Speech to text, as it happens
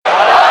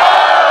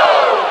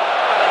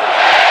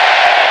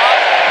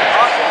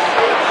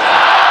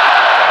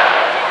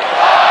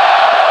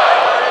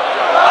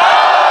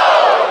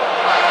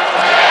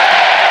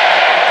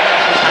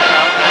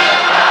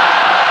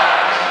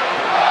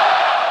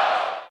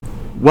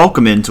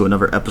Welcome into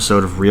another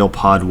episode of Real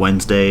Pod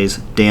Wednesdays.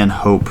 Dan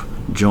Hope,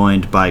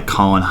 joined by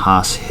Colin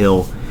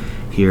Haas-Hill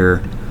here,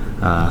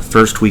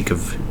 first week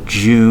of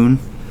June,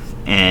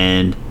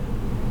 and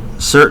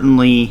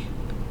certainly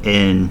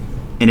in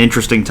an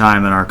interesting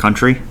time in our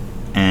country.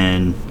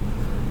 And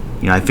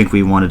I think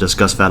we want to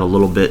discuss that a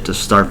little bit to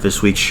start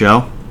this week's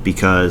show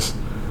because,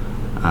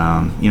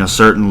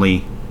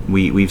 certainly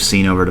we've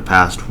seen over the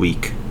past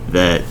week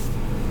that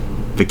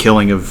the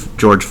killing of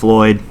George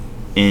Floyd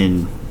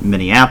in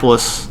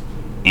Minneapolis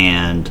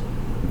and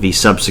the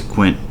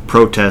subsequent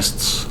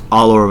protests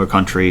all over the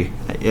country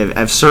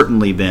have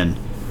certainly been,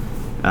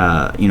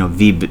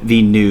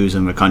 the news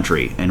in the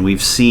country. And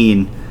we've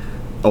seen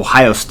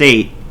Ohio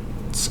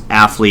State's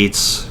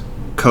athletes,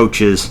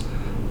 coaches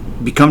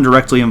become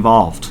directly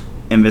involved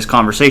in this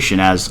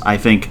conversation, as I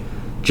think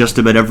just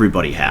about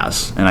everybody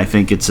has. And I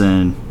think it's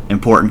an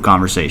important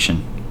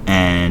conversation.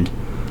 And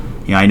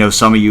I know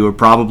some of you are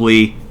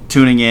probably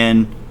tuning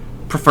in,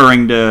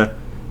 preferring to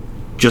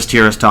just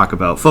hear us talk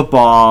about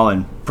football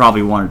and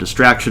probably want a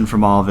distraction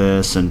from all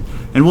this, and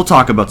we'll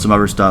talk about some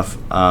other stuff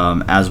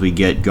as we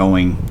get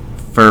going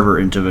further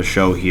into the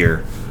show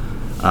here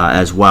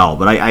as well.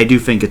 But I do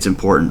think it's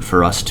important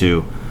for us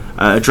to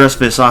address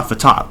this off the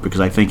top because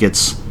I think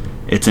it's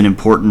an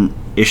important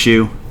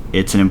issue,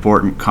 it's an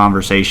important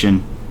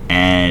conversation,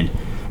 and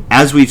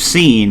as we've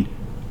seen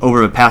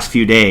over the past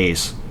few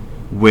days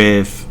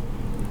with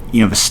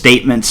the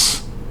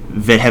statements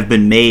that have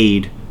been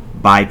made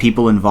by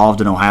people involved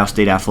in Ohio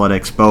State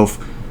athletics,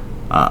 both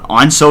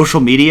on social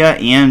media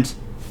and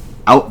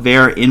out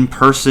there in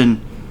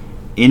person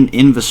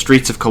in the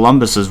streets of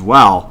Columbus as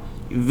well.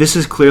 This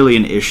is clearly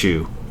an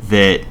issue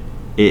that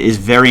is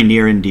very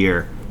near and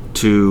dear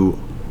to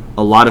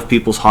a lot of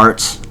people's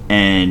hearts,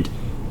 and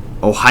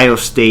Ohio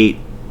State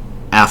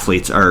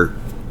athletes are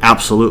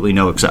absolutely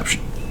no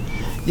exception.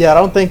 Yeah, I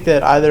don't think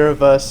that either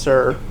of us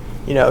are,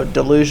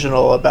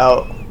 delusional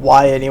about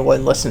why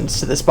anyone listens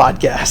to this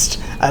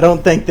podcast. I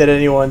don't think that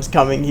anyone's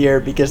coming here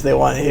because they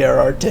want to hear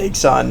our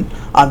takes on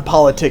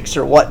politics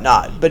or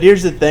whatnot. But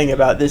here's the thing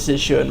about this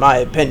issue, in my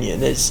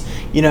opinion, is,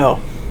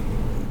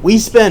 we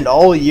spend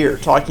all year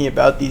talking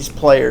about these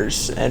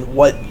players and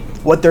what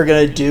they're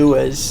going to do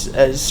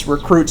as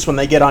recruits when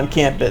they get on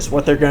campus,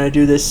 what they're going to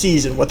do this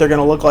season, what they're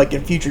going to look like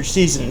in future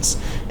seasons.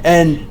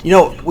 And,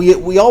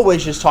 we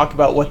always just talk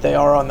about what they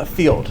are on the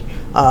field.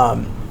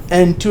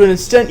 And to an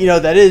extent,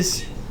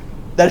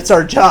 that's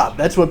our job.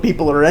 That's what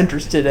people are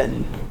interested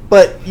in.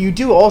 But you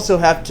do also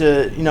have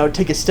to,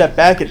 take a step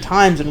back at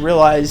times and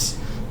realize,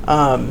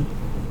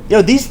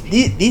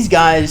 these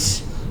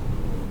guys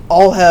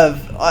all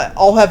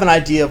have an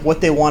idea of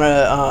what they want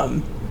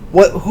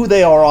to, who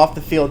they are off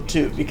the field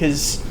too,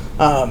 because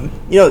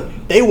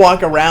they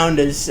walk around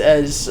as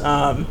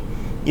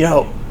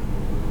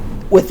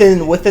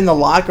within the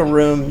locker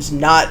rooms,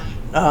 not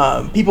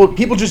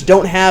people just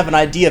don't have an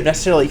idea of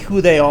necessarily who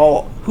they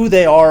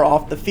are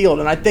off the field.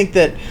 And I think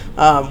that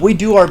we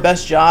do our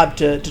best job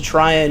to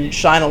try and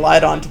shine a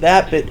light onto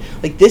that. But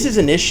this is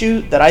an issue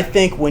that I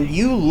think when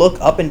you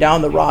look up and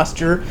down the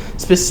roster,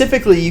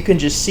 specifically, you can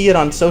just see it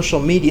on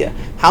social media.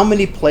 How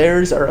many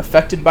players are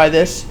affected by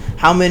this?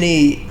 How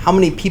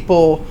many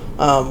people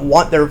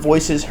want their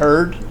voices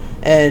heard?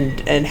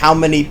 And how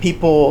many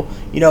people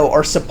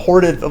are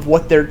supportive of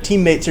what their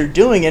teammates are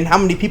doing? And how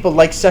many people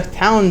like Seth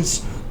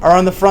Towns are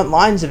on the front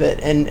lines of it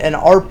and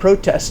are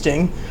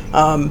protesting?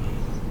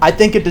 I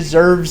think it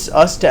deserves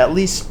us to at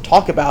least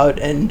talk about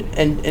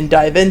and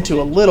dive into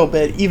a little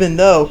bit, even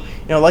though,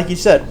 like you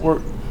said,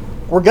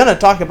 we're gonna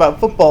talk about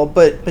football,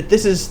 but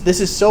this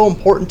is so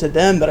important to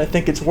them that I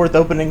think it's worth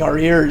opening our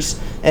ears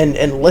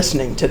and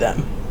listening to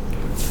them.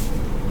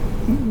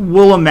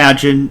 We'll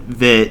imagine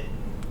that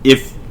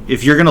if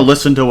you're gonna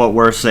listen to what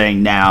we're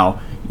saying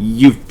now,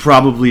 you've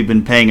probably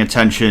been paying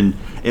attention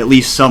at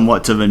least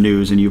somewhat to the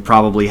news, and you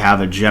probably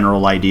have a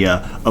general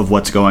idea of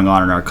what's going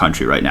on in our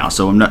country right now.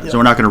 So we're not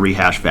going to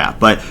rehash that,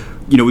 but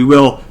we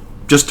will,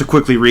 just to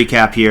quickly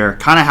recap here,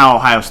 kind of how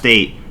Ohio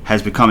State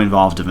has become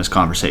involved in this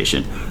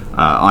conversation.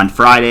 On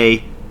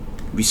Friday,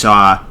 we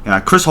saw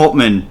Chris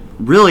Holtmann,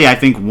 really I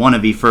think one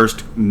of the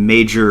first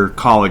major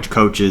college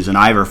coaches in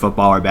either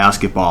football or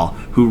basketball,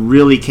 who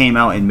really came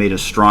out and made a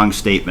strong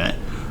statement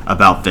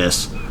about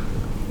this,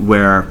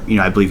 where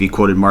I believe he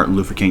quoted Martin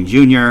Luther King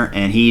Jr.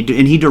 and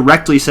he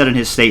directly said in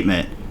his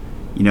statement,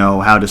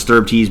 how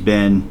disturbed he's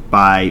been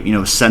by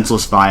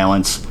senseless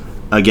violence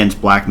against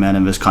black men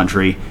in this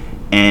country,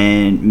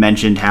 and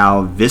mentioned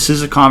how this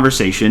is a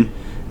conversation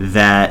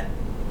that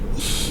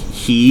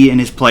he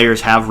and his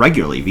players have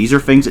regularly. These are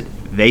things that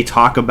they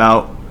talk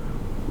about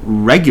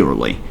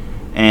regularly,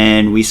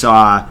 and we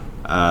saw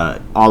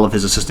all of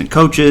his assistant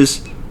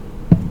coaches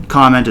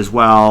comment as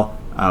well.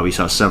 We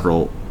saw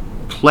several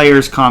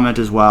players comment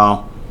as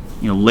well.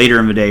 Later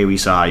in the day, we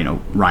saw,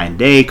 Ryan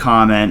Day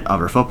comment,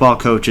 other football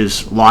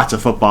coaches, lots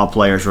of football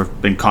players have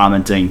been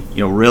commenting,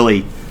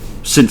 really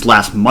since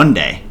last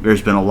Monday.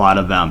 There's been a lot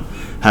of them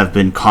have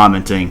been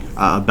commenting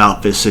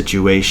about this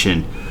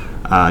situation,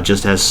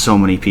 just as so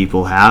many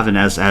people have, and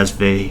as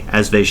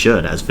they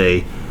should, as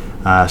they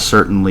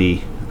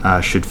certainly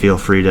should feel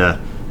free to,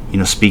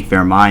 speak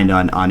their mind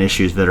on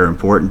issues that are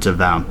important to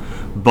them.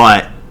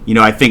 But,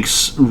 I think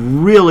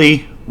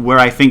really where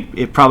I think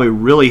it probably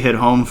really hit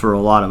home for a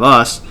lot of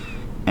us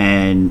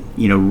and,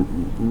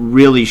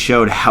 really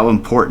showed how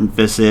important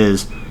this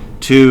is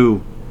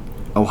to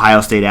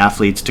Ohio State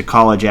athletes, to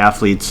college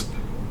athletes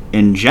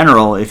in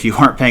general, if you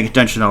weren't paying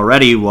attention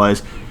already,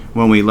 was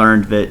when we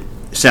learned that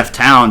Seth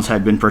Towns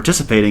had been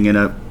participating in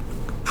a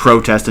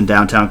protest in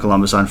downtown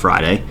Columbus on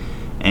Friday,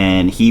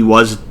 and he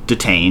was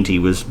detained. He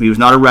was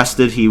not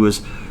arrested. He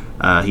was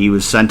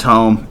sent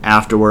home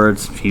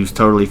afterwards. He was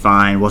totally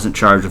fine. Wasn't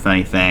charged with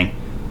anything.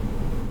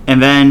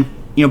 And then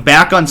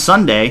back on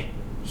Sunday,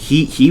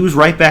 he was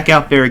right back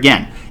out there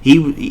again.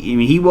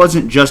 He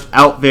wasn't just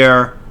out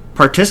there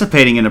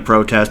participating in a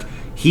protest.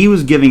 He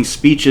was giving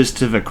speeches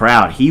to the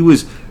crowd. He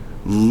was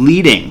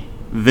leading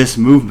this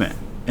movement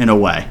in a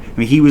way.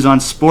 He was on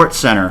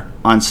SportsCenter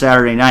on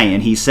Saturday night,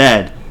 and he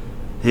said,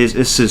 this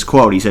is his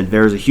quote, he said,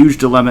 "There is a huge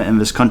dilemma in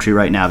this country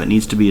right now that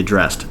needs to be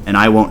addressed, and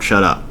I won't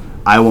shut up.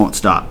 I won't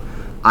stop.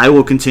 I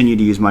will continue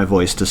to use my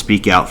voice to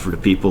speak out for the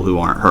people who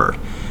aren't heard."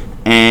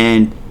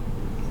 And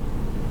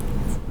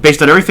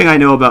based on everything I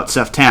know about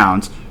Seth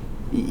Towns,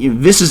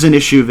 this is an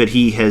issue that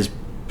he has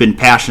been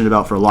passionate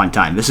about for a long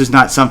time. This is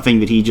not something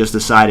that he just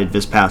decided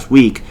this past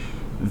week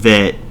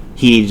that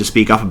he needed to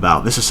speak up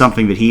about. This is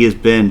something that he has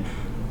been,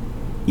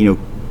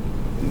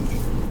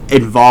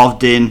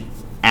 involved in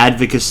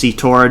advocacy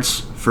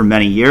towards for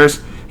many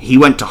years. He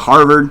went to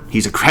Harvard.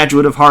 He's a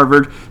graduate of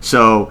Harvard.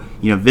 So,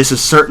 this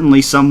is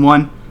certainly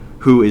someone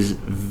who is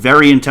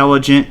very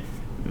intelligent,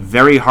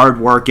 very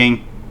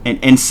hardworking,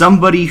 and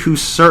somebody who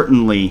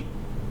certainly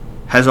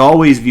has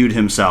always viewed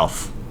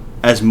himself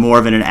as more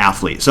than an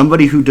athlete.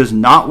 Somebody who does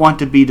not want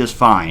to be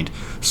defined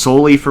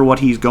solely for what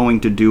he's going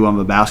to do on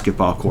the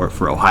basketball court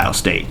for Ohio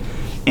State.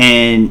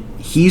 And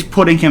he's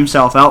putting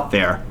himself out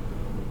there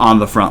on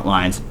the front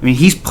lines.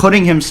 He's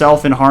putting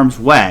himself in harm's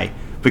way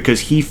because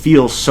he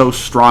feels so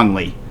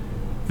strongly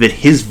that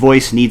his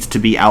voice needs to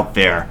be out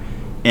there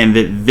and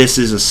that this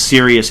is a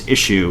serious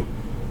issue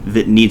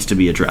that needs to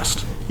be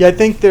addressed. Yeah, I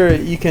think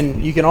you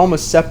can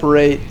almost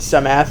separate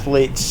some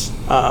athletes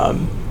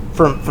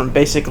from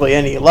basically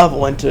any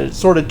level into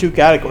sort of two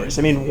categories.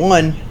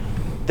 One,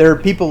 there are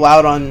people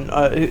out on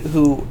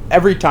who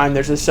every time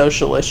there's a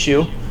social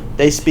issue,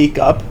 they speak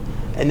up.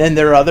 And then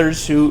there are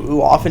others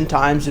who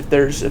oftentimes, if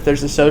there's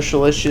a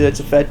social issue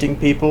that's affecting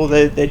people,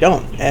 they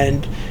don't.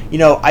 And,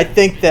 I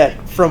think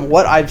that from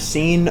what I've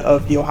seen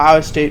of the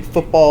Ohio State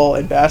football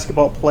and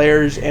basketball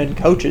players and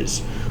coaches,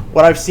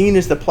 what I've seen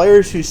is the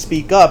players who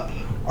speak up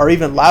are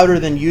even louder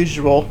than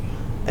usual.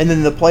 And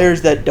then the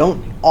players that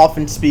don't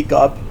often speak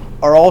up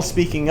are all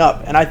speaking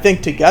up. And I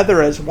think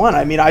together as one,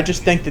 I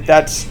just think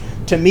that's,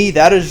 to me,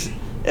 that is,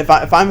 if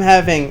I'm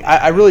having,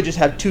 I really just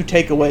have two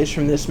takeaways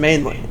from this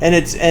mainly, and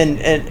it's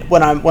and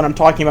when I'm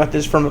talking about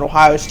this from an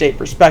Ohio State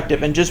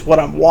perspective, and just what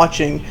I'm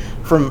watching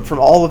from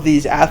all of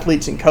these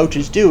athletes and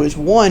coaches do is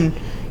one,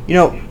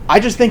 I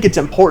just think it's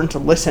important to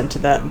listen to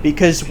them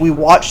because we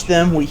watch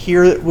them, we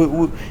hear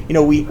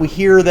we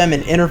hear them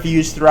in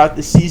interviews throughout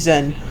the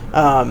season,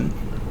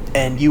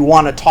 and you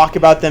want to talk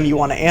about them, you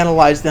want to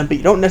analyze them, but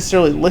you don't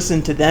necessarily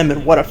listen to them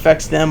and what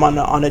affects them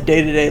on a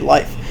day-to-day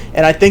life.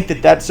 And I think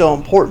that that's so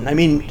important.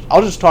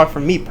 I'll just talk for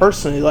me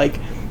personally. Like,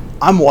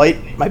 I'm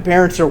white. My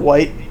parents are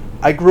white.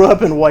 I grew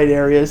up in white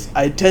areas.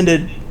 I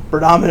attended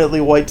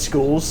predominantly white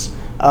schools.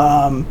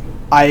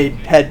 I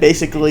had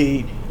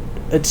basically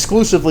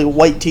exclusively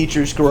white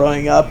teachers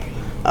growing up.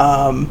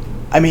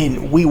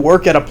 We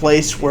work at a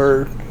place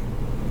where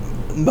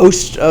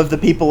most of the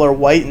people are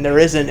white, and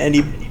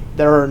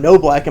there are no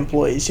black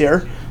employees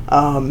here.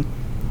 I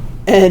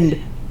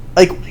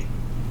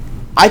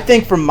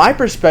think from my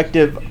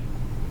perspective,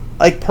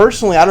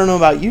 personally, I don't know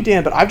about you,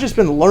 Dan, but I've just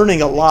been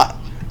learning a lot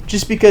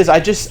just because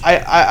I've just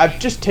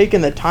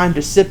taken the time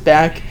to sit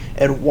back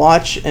and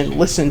watch and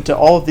listen to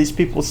all of these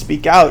people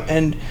speak out.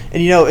 And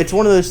it's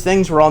one of those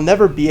things where I'll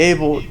never be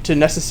able to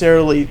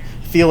necessarily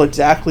feel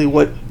exactly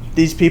what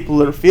these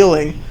people are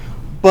feeling.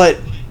 But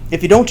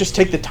if you don't just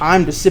take the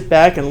time to sit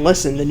back and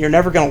listen, then you're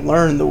never going to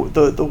learn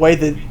the way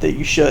that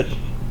you should.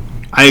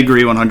 I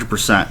agree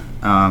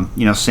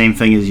 100%. Same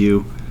thing as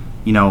you.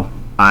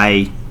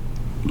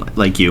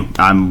 Like you,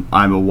 I'm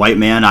a white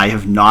man. I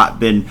have not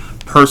been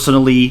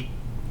personally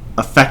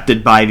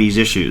affected by these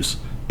issues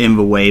in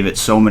the way that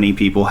so many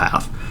people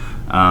have.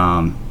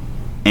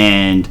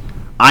 And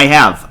I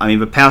have.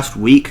 The past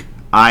week,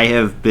 I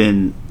have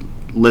been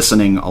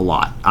listening a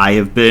lot. I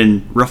have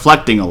been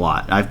reflecting a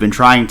lot. I've been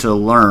trying to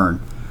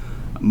learn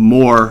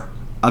more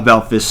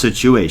about this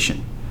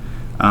situation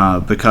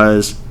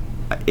because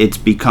it's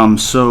become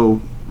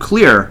so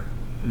clear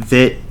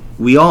that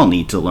we all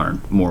need to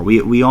learn more.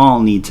 We all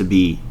need to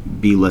be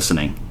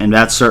listening, and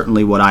that's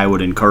certainly what I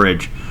would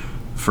encourage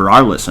for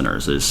our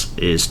listeners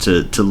is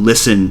to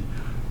listen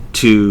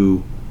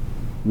to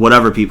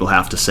whatever people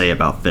have to say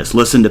about this.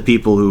 Listen to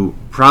people who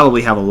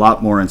probably have a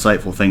lot more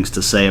insightful things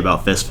to say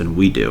about this than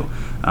we do,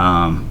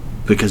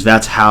 because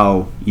that's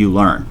how you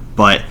learn.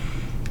 But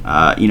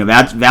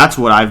that's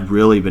what I've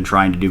really been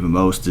trying to do the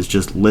most, is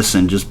just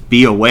listen, just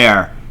be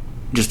aware,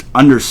 just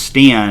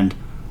understand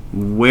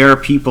where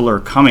people are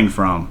coming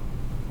from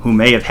who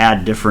may have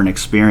had different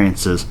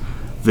experiences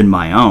than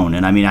my own.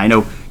 And I mean, I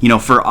know,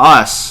 for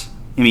us,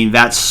 I mean,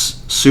 that's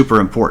super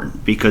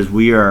important, because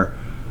we are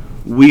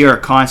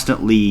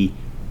constantly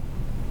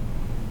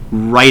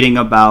writing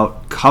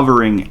about,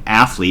 covering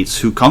athletes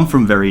who come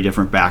from very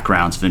different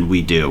backgrounds than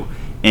we do.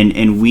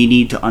 And we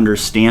need to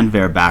understand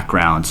their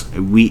backgrounds.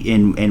 We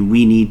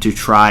need to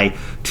try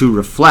to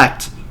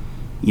reflect,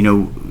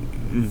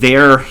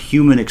 their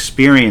human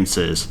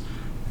experiences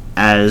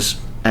as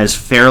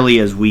fairly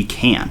as we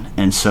can.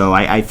 And so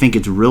I think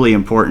it's really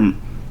important,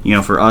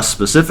 for us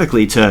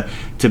specifically to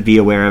be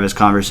aware of this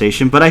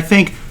conversation. But I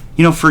think,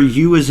 for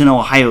you as an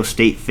Ohio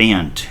State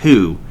fan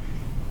too,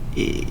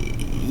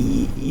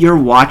 you're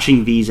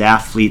watching these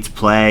athletes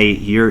play,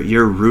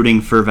 you're rooting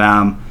for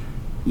them.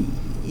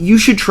 You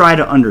should try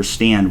to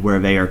understand where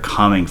they are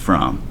coming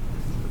from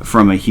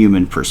a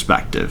human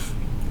perspective.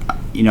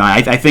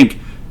 I think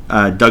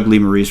Doug Lee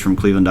Maurice from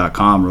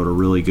Cleveland.com wrote a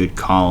really good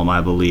column,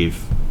 I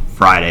believe,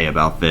 Friday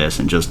about this,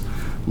 and just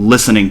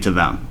listening to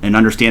them and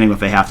understanding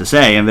what they have to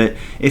say. And that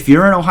if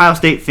you're an Ohio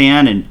State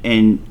fan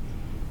and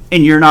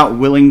you're not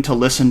willing to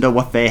listen to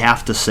what they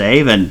have to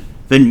say, then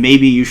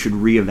maybe you should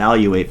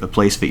reevaluate the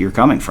place that you're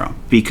coming from,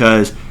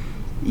 because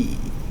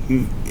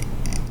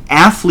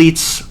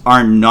athletes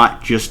are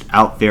not just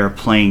out there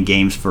playing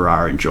games for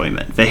our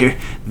enjoyment.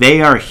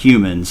 They are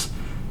humans.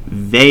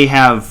 They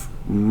have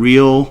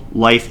real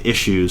life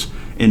issues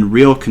and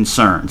real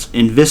concerns.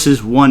 And this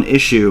is one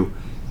issue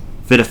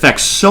that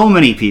affects so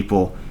many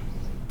people.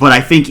 But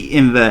I think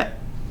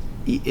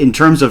in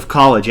terms of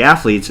college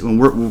athletes, when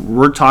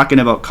we're talking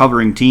about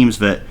covering teams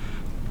that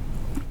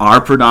are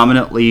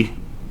predominantly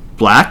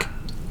black,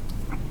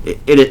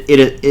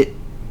 it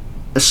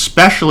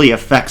especially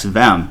affects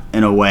them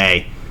in a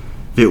way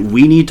that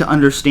we need to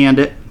understand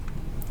it.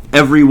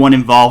 Everyone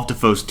involved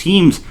with those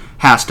teams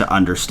has to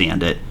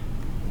understand it.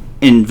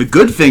 And the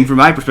good thing from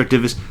my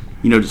perspective is,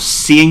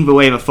 seeing the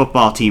way the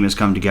football team has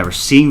come together,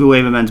 seeing the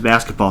way the men's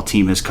basketball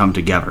team has come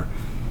together,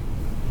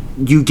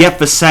 you get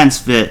the sense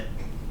that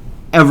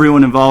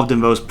everyone involved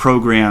in those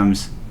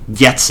programs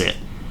gets it.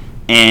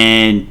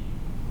 And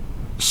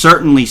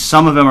certainly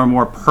some of them are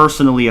more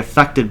personally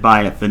affected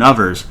by it than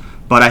others,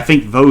 but I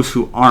think those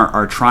who aren't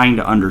are trying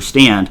to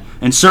understand.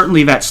 And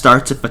certainly that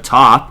starts at the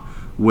top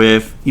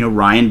with,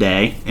 Ryan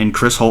Day and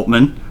Chris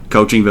Holtmann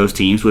coaching those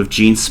teams, with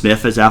Gene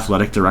Smith as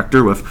athletic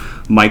director, with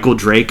Michael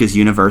Drake as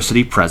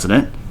university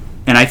president.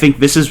 And I think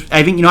this is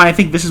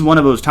one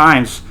of those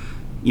times,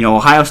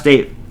 Ohio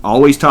State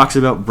always talks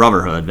about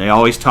brotherhood. They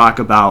always talk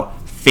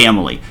about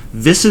family.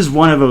 This is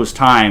one of those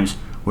times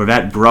where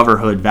that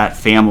brotherhood, that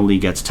family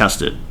gets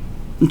tested.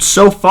 And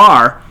so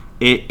far,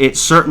 it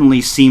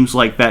certainly seems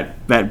like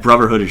that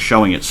brotherhood is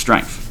showing its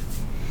strength.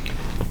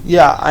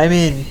 Yeah, I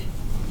mean,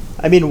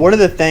 one of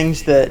the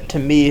things that to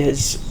me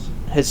has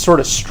sort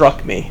of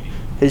struck me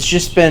has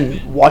just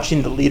been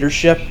watching the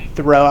leadership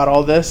throughout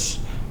all this.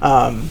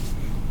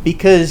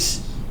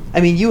 Because,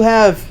 you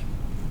have,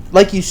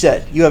 like you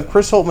said, you have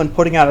Chris Holtmann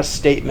putting out a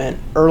statement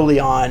early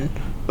on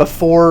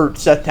before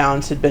Seth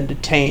Towns had been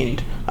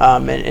detained.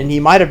 And he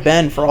might have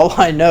been, for all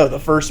I know, the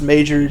first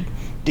major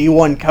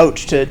D1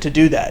 coach to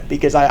do that,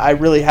 because I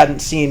really hadn't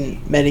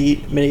seen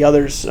many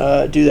others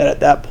do that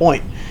at that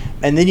point.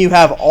 And then you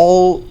have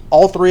all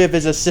three of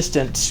his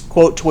assistants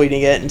quote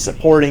tweeting it and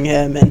supporting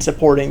him and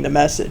supporting the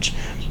message.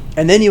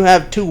 And then you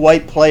have two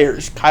white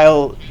players,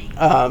 Kyle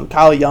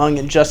Young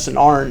and Justin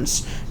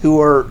Arns,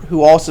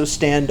 who also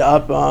stand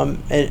up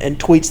and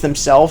tweets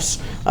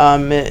themselves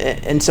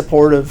in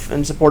support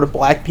of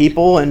black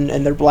people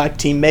and their black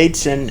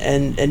teammates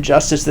and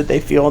justice that they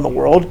feel in the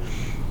world.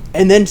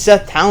 And then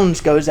Seth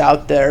Towns goes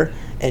out there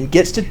and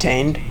gets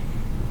detained,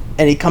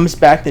 and he comes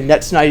back the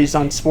next night. He's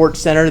on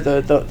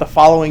SportsCenter. The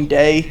following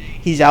day,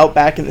 he's out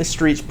back in the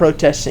streets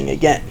protesting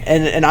again.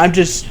 And I'm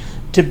just,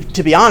 to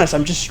be honest,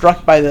 I'm just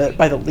struck by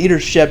the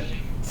leadership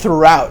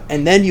throughout.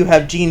 And then you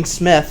have Gene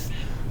Smith,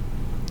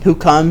 who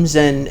comes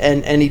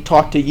and he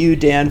talked to you,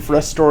 Dan, for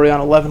a story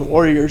on 11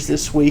 Warriors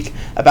this week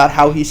about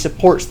how he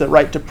supports the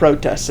right to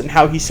protest and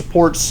how he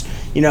supports,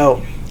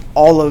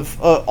 all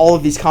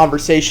of these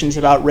conversations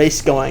about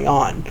race going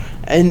on.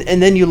 And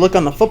then you look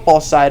on the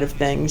football side of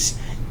things,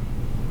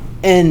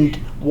 and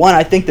one,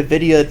 I think the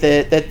video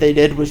that they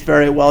did was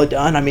very well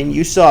done.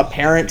 You saw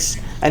parents.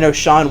 I know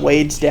Sean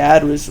Wade's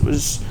dad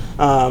was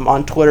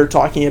on Twitter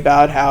talking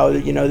about how,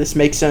 this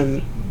makes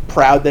him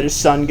proud that his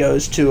son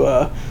goes to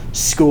a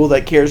school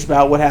that cares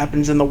about what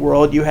happens in the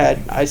world.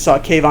 I saw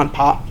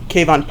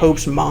Kayvon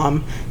Pope's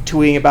mom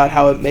tweeting about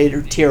how it made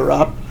her tear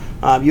up.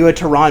 You had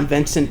Teron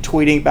Vincent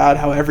tweeting about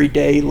how every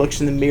day he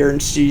looks in the mirror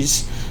and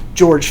sees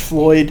George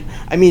Floyd.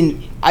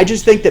 I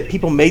just think that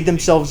people made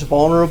themselves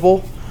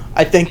vulnerable.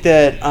 I think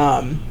that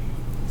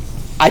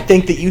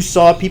you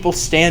saw people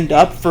stand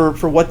up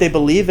for what they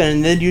believe in,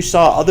 and then you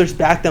saw others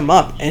back them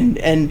up. And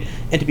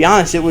to be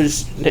honest, it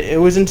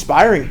was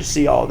inspiring to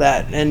see all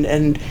that.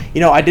 And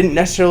I didn't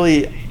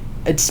necessarily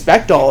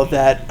expect all of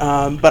that.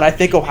 But I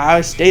think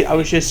Ohio State, I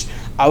was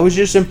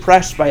just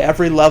impressed by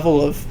every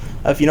level of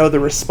the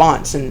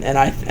response, and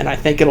I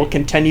think it'll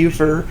continue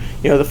for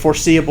the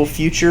foreseeable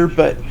future.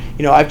 But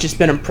I've just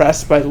been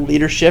impressed by the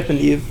leadership and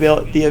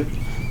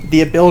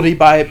the ability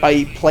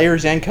by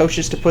players and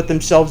coaches to put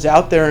themselves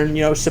out there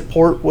and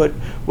support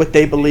what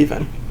they believe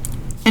in.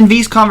 And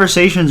these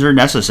conversations are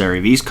necessary.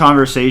 These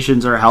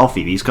conversations are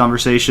healthy. These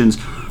conversations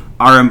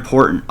are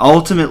important.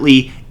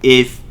 Ultimately,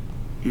 if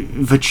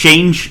the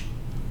change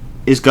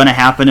is going to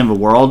happen in the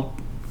world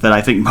that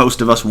I think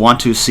most of us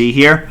want to see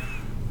here,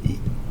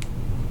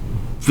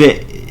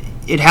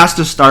 it has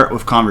to start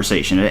with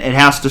conversation. It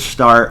has to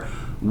start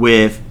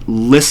with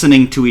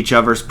listening to each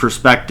other's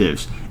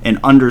perspectives and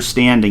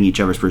understanding each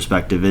other's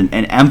perspective and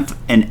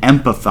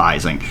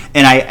empathizing.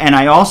 And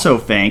I also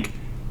think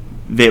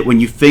that when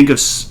you think of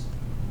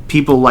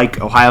people like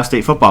Ohio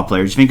State football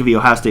players, you think of the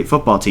Ohio State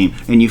football team,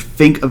 and you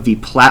think of the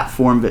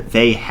platform that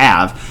they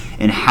have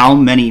and how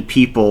many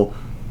people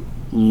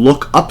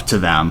look up to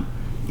them,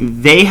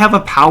 they have a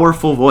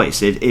powerful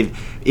voice.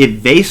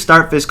 If they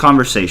start this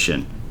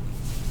conversation,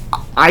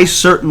 I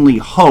certainly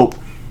hope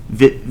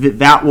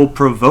that will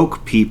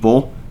provoke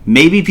people,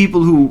 maybe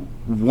people who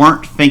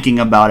weren't thinking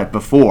about it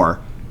before,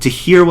 to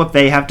hear what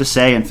they have to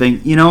say and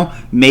think,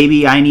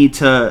 maybe I need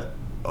to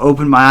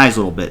open my eyes a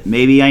little bit.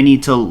 Maybe I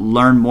need to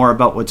learn more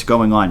about what's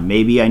going on.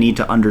 Maybe I need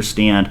to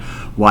understand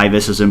why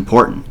this is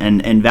important.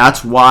 And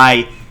that's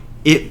why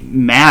it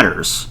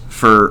matters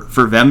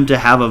for them to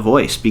have a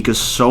voice, because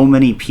so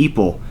many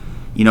people,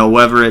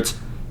 whether it's,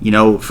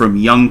 from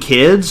young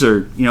kids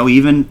or,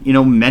 even,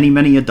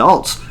 many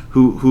adults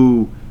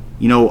who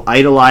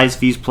idolize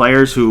these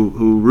players,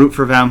 who root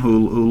for them,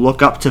 who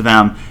look up to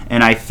them.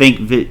 And I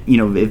think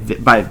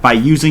that, by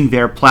using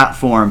their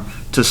platform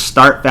to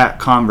start that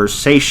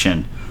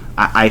conversation,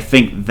 I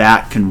think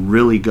that can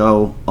really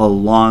go a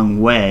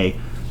long way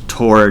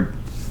toward,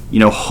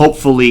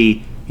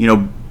 hopefully,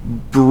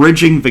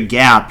 bridging the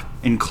gap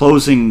and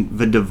closing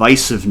the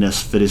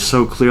divisiveness that is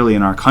so clearly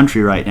in our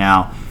country right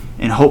now,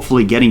 and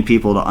hopefully getting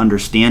people to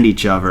understand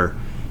each other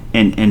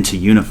and to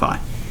unify.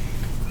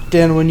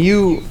 Dan, when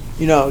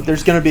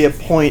there's going to be a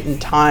point in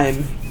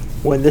time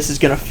when this is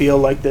going to feel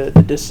like the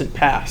distant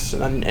past,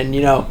 and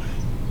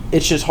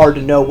it's just hard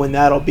to know when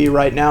that'll be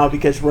right now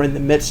because we're in the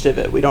midst of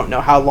it. We don't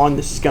know how long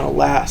this is going to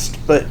last,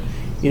 but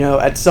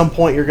at some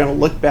point you're going to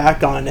look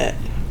back on it.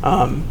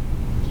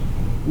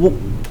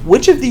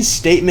 Which of these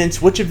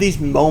statements, which of these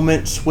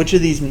moments, which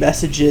of these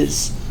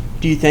messages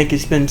do you think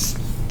has been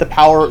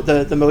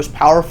the most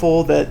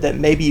powerful, that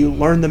maybe you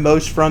learned the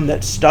most from,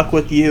 that stuck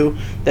with you,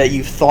 that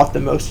you've thought the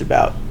most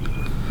about?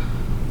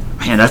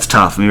 Man, that's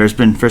tough. I mean,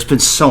 there's been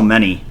so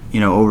many,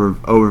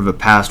 over the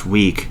past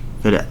week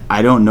that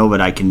I don't know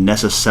that I can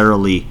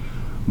necessarily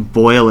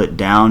boil it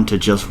down to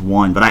just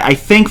one. But I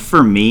think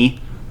for me,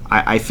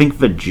 I think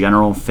the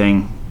general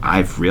thing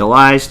I've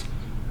realized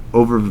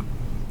over,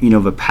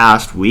 the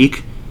past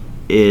week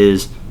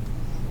is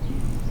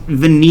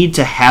the need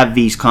to have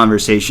these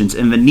conversations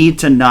and the need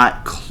to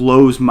not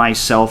close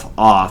myself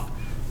off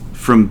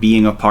from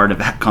being a part of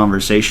that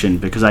conversation.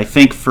 Because I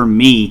think for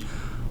me,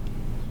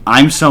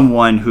 I'm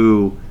someone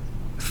who,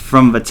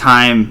 from the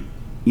time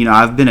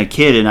I've been a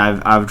kid and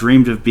I've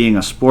dreamed of being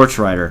a sports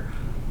writer,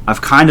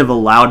 I've kind of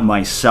allowed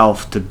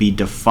myself to be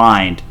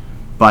defined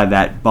by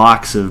that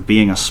box of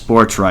being a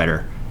sports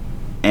writer.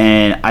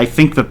 And I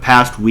think the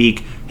past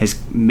week has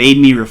made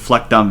me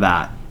reflect on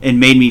that and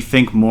made me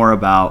think more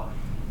about,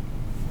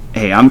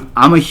 hey, I'm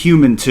a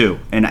human too,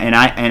 and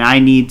I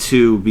need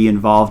to be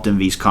involved in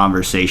these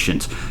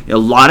conversations. A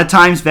lot of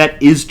times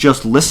that is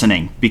just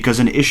listening, because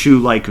an issue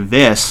like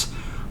this,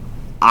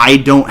 I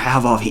don't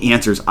have all the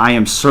answers. I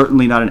am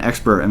certainly not an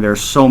expert, and there are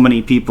so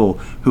many people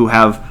who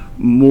have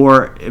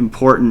more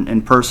important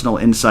and personal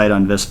insight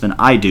on this than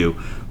I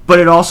do. But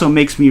it also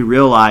makes me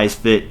realize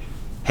that,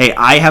 hey,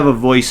 I have a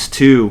voice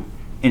too,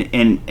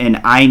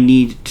 and I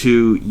need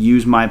to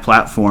use my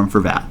platform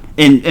for that.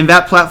 And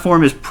that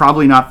platform is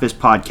probably not this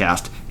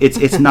podcast.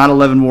 It's not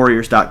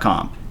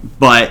 11warriors.com.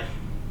 But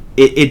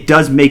it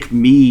does make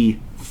me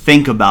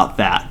think about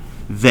that,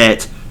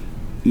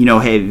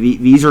 hey,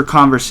 these are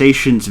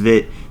conversations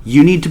that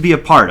you need to be a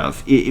part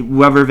of,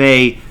 whether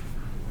they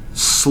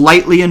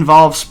slightly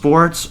involve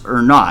sports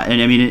or not.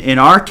 And I mean, in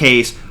our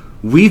case,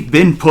 we've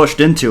been pushed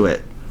into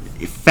it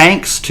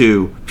thanks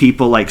to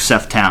people like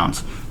Seth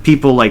Towns,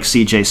 people like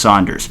CJ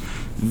Saunders.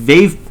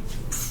 They've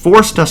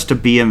forced us to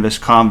be in this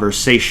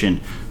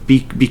conversation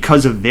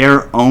because of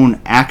their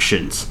own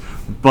actions.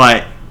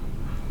 But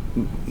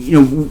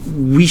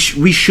we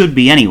should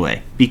be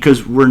anyway,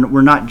 because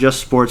we're not just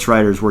sports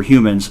writers, we're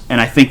humans.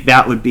 And I think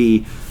that would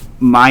be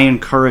my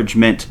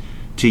encouragement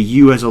to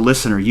you as a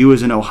listener, you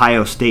as an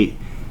Ohio State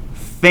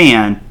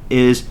fan,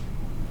 is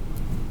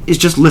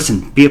just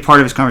listen, be a part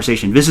of this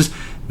conversation.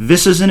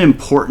 This is an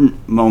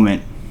important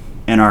moment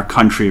in our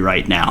country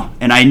right now,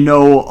 and I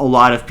know a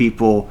lot of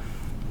people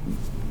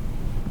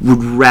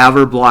would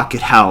rather block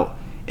it out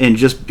and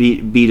just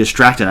be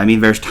distracted. I mean,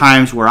 there's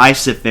times where I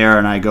sit there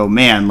and I go,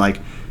 man, like,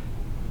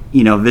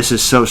 this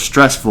is so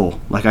stressful.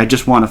 Like, I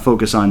just want to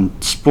focus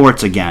on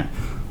sports again.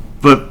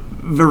 But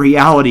the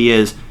reality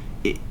is,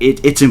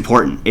 it's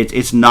important.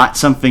 It's not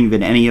something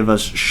that any of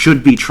us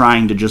should be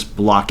trying to just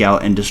block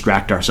out and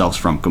distract ourselves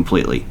from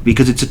completely,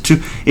 because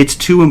it's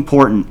too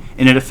important,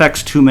 and it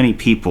affects too many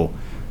people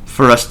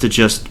for us to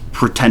just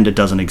pretend it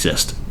doesn't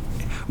exist.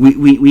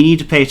 We need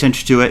to pay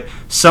attention to it.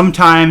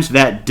 Sometimes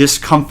that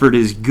discomfort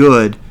is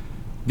good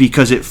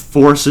because it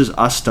forces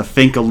us to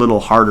think a little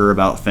harder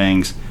about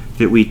things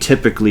that we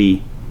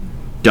typically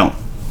don't.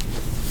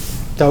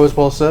 That was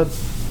well said.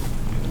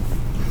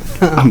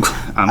 I'm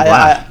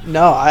glad.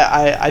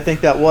 I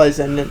think that was,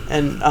 and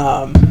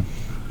I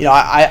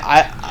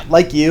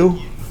like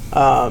you.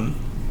 I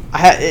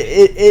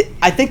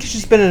think it's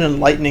just been an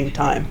enlightening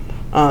time.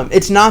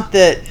 It's not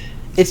that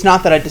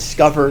I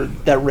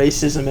discovered that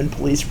racism and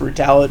police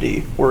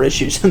brutality were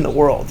issues in the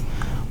world,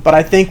 but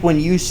I think when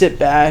you sit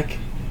back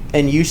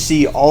and you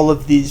see all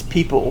of these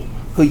people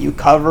who you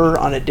cover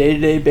on a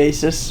day-to-day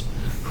basis,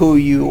 who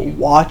you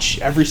watch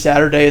every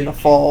Saturday in the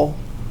fall,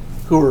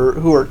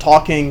 who are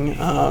talking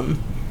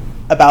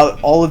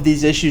about all of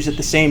these issues at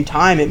the same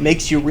time, it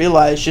makes you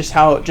realize just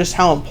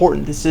how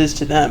important this is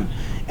to them.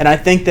 And I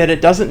think that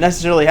it doesn't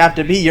necessarily have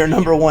to be your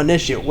number one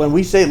issue. When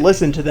we say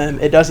listen to them,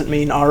 it doesn't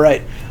mean, all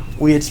right,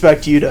 we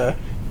expect you to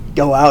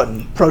go out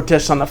and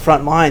protest on the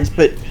front lines.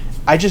 But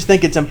I just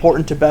think it's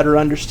important to better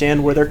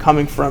understand where they're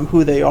coming from,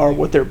 who they are,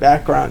 what their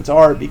backgrounds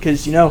are.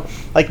 Because,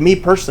 like me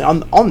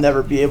personally, I'll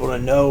never be able to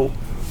know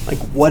like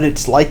what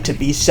it's like to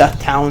be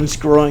Seth Towns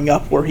growing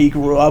up where he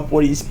grew up,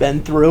 what he's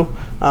been through.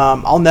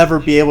 I'll never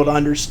be able to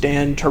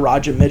understand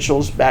Taraja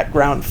Mitchell's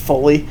background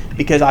fully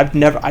because I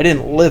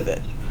didn't live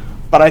it.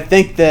 But I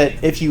think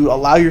that if you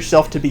allow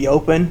yourself to be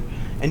open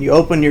and you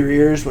open your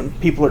ears when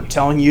people are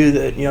telling you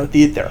that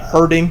they're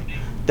hurting,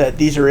 that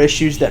these are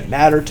issues that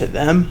matter to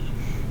them,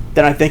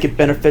 then I think it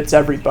benefits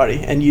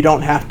everybody, and you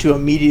don't have to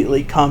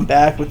immediately come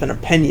back with an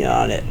opinion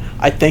on it.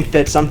 I think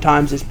that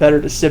sometimes it's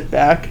better to sit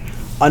back,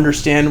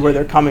 understand where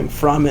they're coming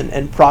from,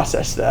 and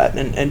process that.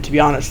 And to be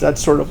honest,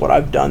 that's sort of what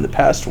I've done the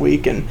past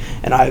week, and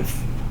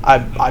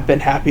I've been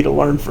happy to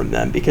learn from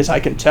them because I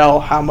can tell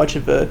how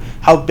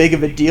big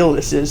of a deal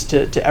this is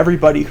to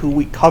everybody who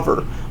we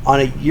cover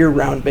on a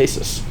year-round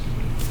basis.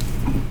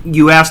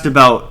 You asked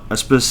about a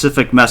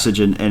specific message,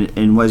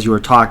 and as you were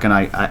talking,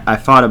 I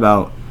thought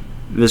about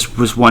this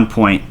was one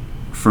point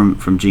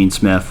from Gene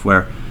Smith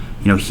where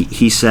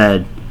he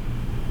said,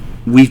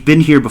 we've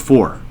been here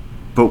before,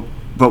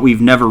 but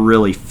we've never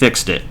really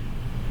fixed it.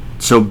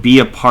 So be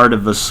a part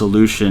of the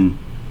solution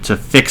to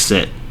fix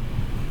it.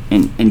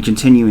 And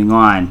continuing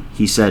on,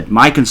 he said,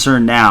 my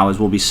concern now is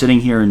we'll be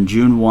sitting here in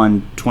June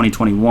 1,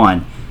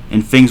 2021,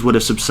 and things would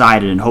have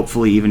subsided, and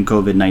hopefully even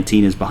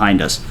COVID-19 is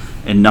behind us,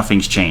 and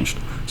nothing's changed.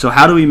 So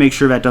how do we make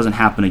sure that doesn't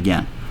happen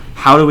again?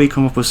 How do we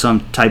come up with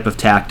some type of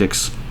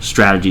tactics,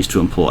 strategies to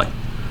employ?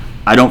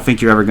 I don't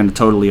think you're ever going to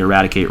totally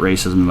eradicate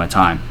racism in my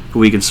time, but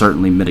we can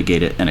certainly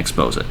mitigate it and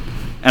expose it.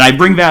 And I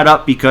bring that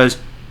up because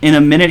in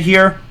a minute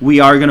here, we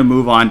are going to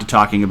move on to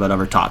talking about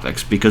other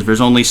topics because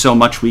there's only so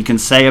much we can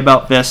say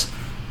about this.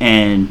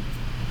 And,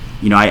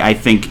 I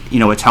think,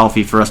 it's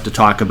healthy for us to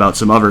talk about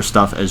some other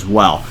stuff as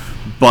well.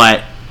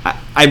 But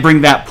I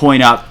bring that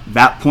point up.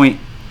 That point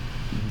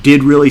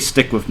did really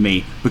stick with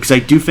me because I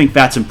do think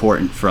that's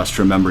important for us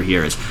to remember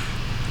here is,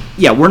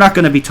 we're not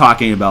going to be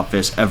talking about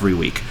this every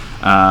week.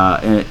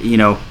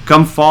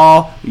 Come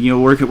fall,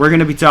 we're going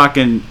to be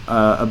talking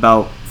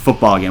about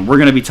football again. We're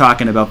going to be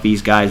talking about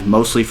these guys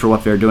mostly for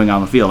what they're doing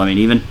on the field. I mean,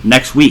 even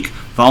next week,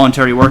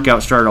 voluntary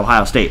workout start at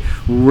Ohio State.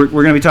 We're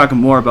going to be talking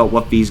more about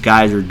what these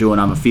guys are doing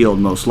on the field,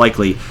 most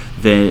likely,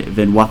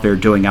 than what they're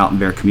doing out in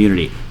their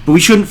community. But we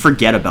shouldn't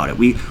forget about it.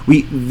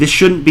 This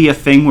shouldn't be a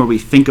thing where we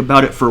think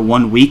about it for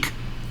 1 week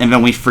and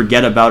then we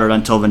forget about it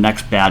until the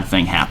next bad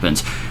thing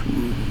happens.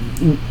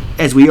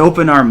 As we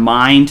open our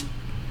mind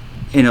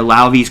and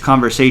allow these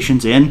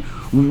conversations in,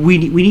 we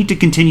need to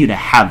continue to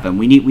have them.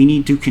 We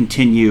need to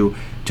continue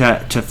to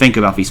think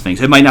about these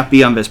things. It might not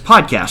be on this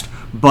podcast,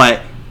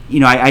 but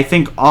I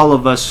think all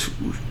of us,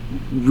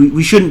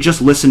 we shouldn't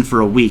just listen for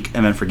a week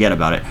and then forget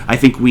about it. I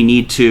think we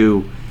need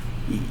to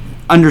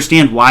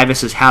understand why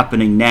this is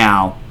happening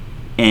now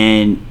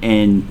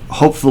and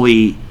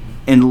hopefully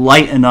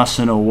enlighten us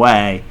in a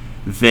way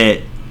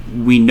that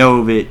we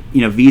know that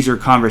these are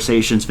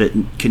conversations that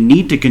can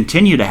need to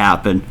continue to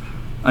happen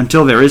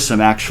until there is some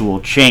actual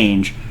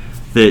change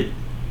that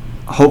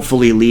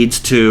hopefully leads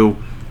to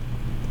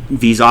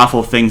these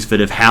awful things that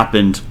have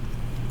happened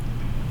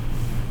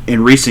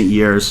in recent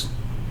years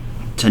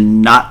to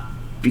not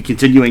be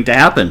continuing to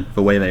happen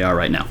the way they are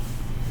right now.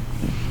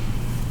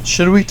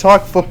 Should we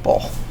talk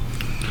football?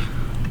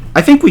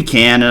 I think we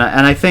can,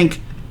 and I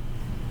think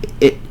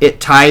it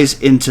ties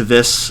into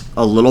this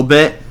a little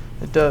bit.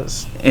 It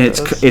does. And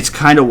it's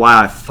kind of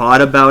why I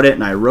thought about it,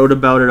 and I wrote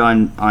about it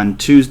on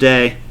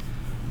Tuesday,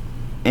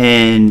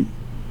 and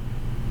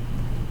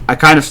I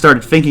kind of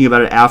started thinking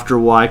about it after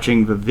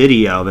watching the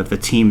video that the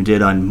team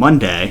did on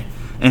Monday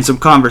and some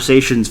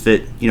conversations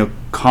that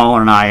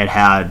Colin and I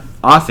had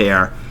off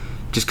air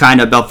just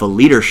kind of about the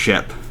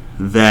leadership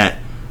that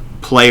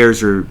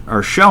players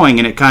are showing,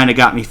 and it kind of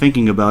got me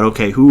thinking about,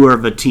 okay, who are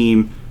the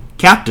team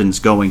captains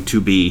going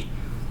to be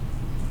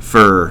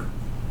for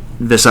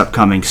this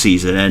upcoming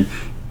season? And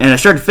I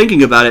started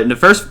thinking about it,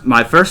 and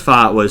my first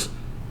thought was,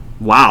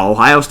 wow,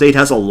 Ohio State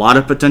has a lot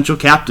of potential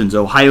captains.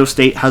 Ohio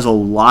State has a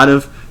lot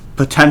of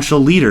potential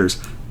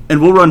leaders.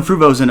 And we'll run through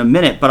those in a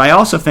minute, but I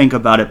also think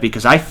about it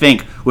because I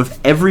think with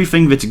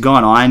everything that's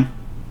gone on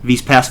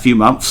these past few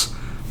months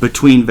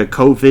between the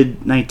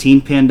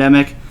COVID-19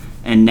 pandemic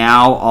and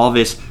now all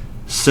this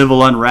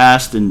civil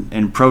unrest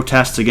and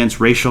protests against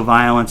racial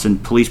violence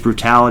and police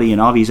brutality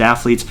and all these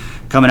athletes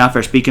coming out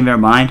there speaking their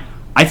mind,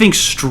 I think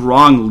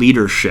strong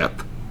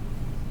leadership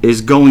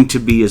is going to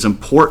be as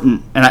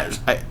important, and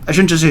I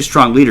shouldn't just say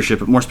strong leadership,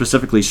 but more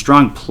specifically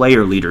strong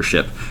player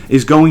leadership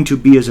is going to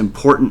be as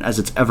important as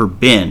it's ever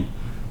been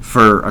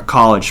for a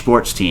college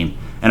sports team.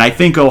 And I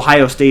think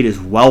Ohio State is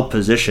well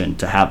positioned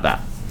to have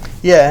that.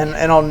 Yeah,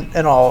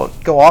 and I'll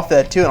go off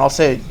that too, and I'll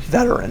say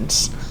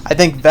veterans. I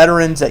think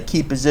veterans at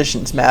key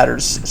positions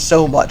matters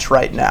so much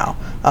right now,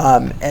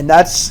 and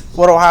that's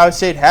what Ohio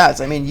State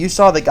has. I mean, you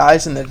saw the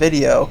guys in the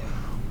video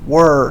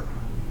were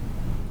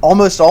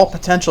almost all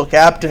potential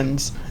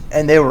captains,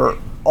 and they were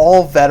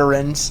all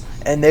veterans,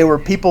 and they were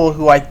people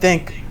who I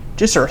think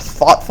just are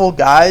thoughtful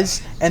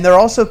guys, and they're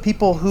also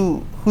people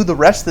who the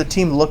rest of the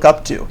team look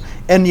up to.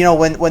 And, you know,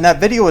 when that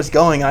video was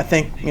going, I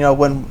think, you know,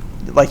 when,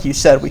 like you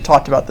said, we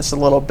talked about this a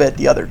little bit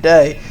the other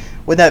day,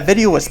 when that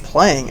video was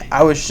playing,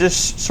 I was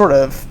just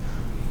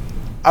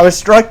I was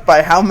struck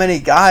by how many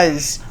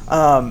guys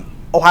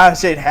Ohio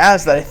State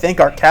has that I think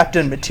are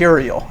captain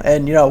material.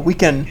 And, you know, we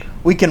can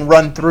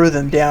run through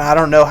them, Dan. I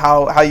don't know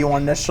how you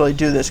want to necessarily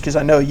do this because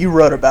I know you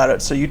wrote about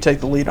it, so you take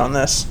the lead on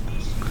this.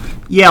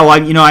 Yeah, well,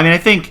 I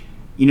think,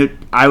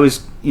 I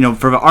was,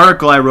 for the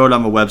article I wrote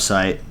on the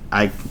website,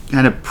 I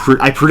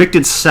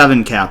predicted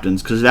 7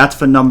 captains because that's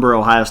the number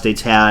Ohio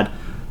State's had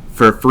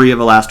for 3 of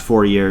the last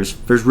 4 years.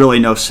 There's really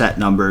no set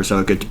number, so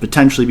it could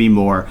potentially be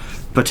more,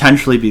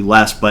 potentially be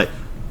less, but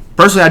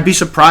personally I'd be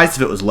surprised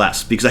if it was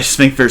less because I just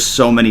think there's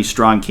so many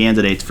strong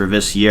candidates for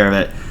this year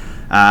that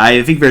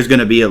I think there's going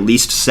to be at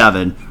least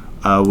 7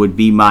 would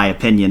be my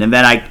opinion. And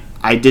then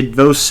I did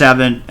those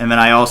 7, and then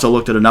I also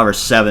looked at another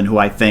 7 who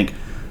I think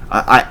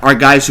are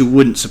guys who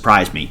wouldn't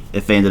surprise me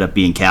if they ended up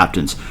being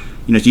captains.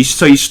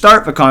 So you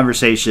start the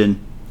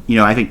conversation,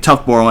 I think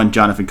Tuff Borland,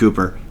 Jonathan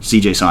Cooper,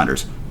 C.J.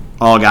 Saunders,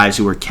 all guys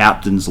who were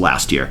captains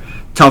last year.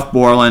 Tuff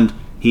Borland,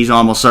 he's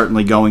almost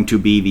certainly going to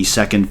be the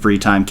second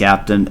three-time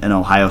captain in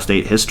Ohio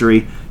State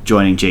history,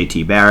 joining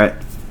J.T.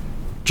 Barrett.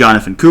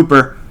 Jonathan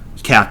Cooper,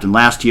 captain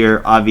last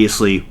year,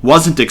 obviously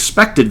wasn't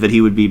expected that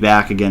he would be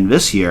back again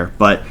this year,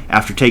 but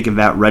after taking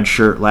that red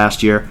shirt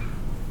last year,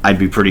 I'd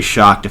be pretty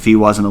shocked if he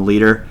wasn't a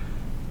leader.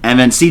 And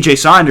then C.J.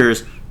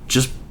 Saunders,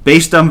 just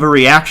based on the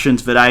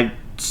reactions that I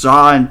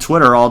saw on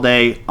Twitter all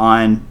day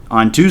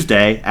on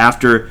Tuesday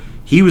after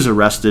he was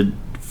arrested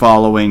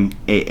following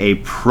a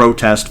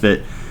protest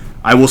that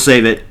I will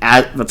say that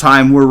at the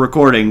time we're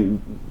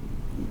recording,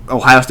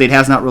 Ohio State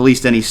has not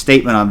released any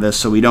statement on this,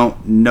 so we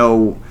don't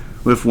know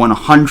with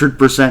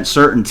 100%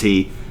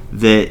 certainty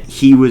that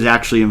he was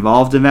actually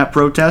involved in that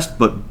protest,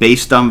 but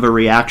based on the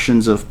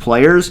reactions of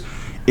players,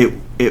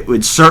 it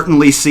would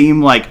certainly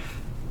seem like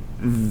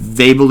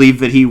they believe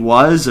that he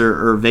was,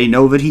 or they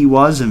know that he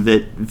was, and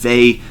that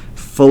they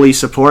fully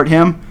support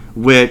him,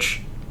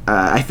 which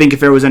I think if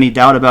there was any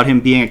doubt about him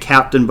being a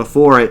captain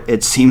before,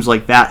 it seems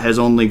like that has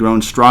only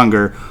grown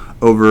stronger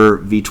over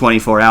the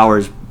 24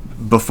 hours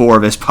before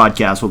this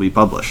podcast will be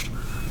published.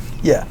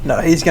 Yeah, no,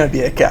 he's going to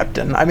be a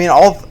captain. I mean,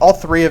 all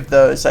 3 of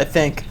those, I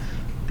think,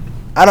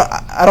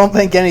 I don't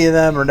think any of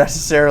them are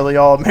necessarily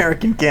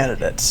all-American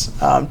candidates.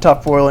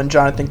 Tuff Borland,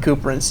 Jonathan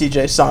Cooper, and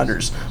C.J.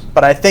 Saunders.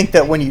 But I think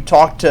that when you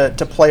talk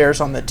to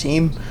players on the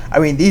team, I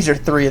mean, these are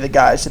 3 of the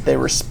guys that they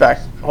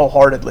respect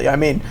wholeheartedly. I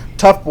mean,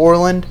 Tuff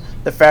Borland,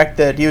 the fact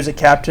that he was a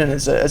captain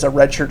as a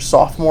redshirt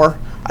sophomore,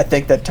 I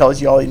think that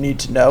tells you all you need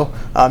to know.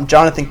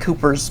 Jonathan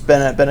Cooper's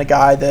been a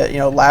guy that,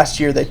 last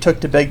year they took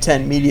to Big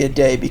Ten Media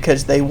Day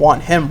because they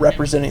want him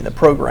representing the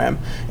program.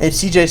 And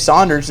C.J.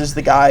 Saunders is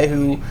the guy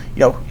who,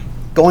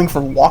 going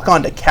from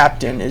walk-on to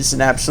captain is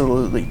an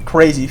absolutely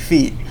crazy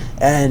feat.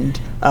 And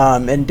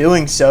in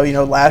doing so,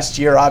 last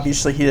year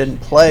obviously he didn't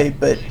play,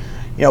 but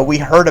we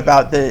heard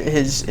about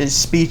his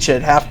speech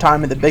at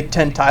halftime of the Big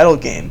Ten title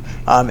game,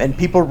 and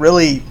people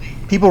really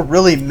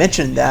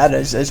mentioned that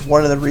as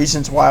one of the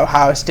reasons why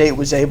Ohio State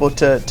was able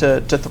to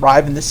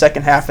thrive in the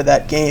second half of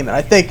that game. And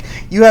I think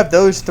you have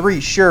those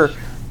 3, sure,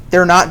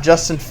 they're not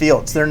Justin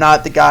Fields. They're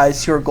not the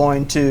guys who are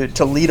going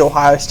to lead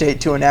Ohio State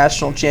to a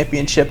national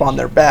championship on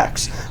their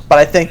backs. But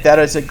I think that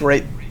is a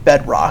great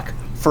bedrock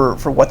for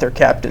what their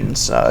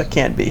captains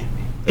can be.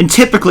 And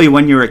typically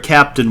when you're a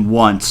captain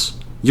once,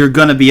 you're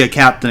going to be a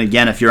captain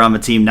again if you're on the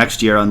team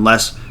next year,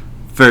 unless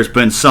there's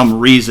been some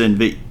reason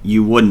that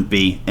you wouldn't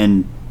be.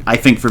 And I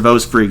think for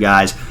those 3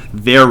 guys,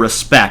 their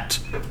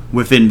respect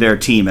within their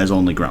team has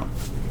only grown.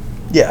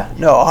 Yeah,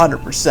 no,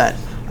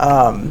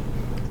 100%.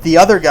 The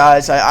other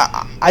guys,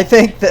 I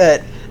think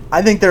that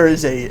I think there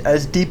is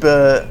as deep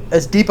a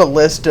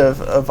list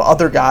of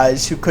other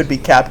guys who could be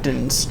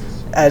captains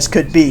as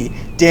could be.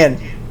 Dan,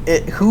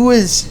 who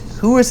is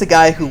the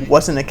guy who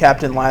wasn't a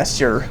captain last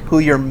year who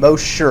you're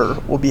most sure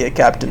will be a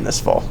captain this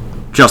fall?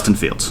 Justin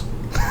Fields.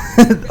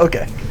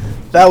 Okay.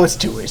 That was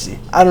too easy.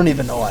 I don't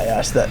even know why I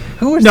asked that.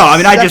 Who is? No, I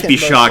mean, I'd just be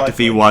shocked if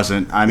he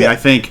wasn't. I mean, I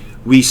think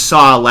we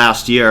saw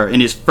last year, in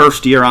his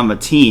first year on the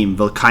team,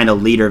 the kind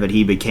of leader that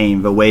he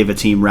became, the way the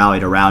team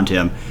rallied around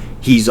him.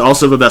 He's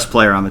also the best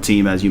player on the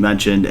team, as you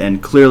mentioned,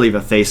 and clearly the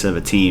face of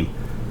a team.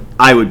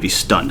 I would be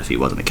stunned if he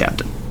wasn't a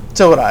captain.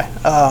 So would I.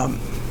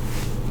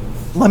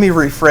 Let me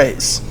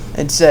rephrase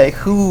and say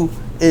who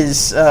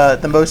is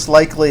the most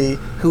likely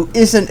who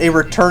isn't a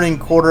returning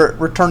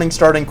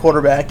starting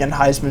quarterback and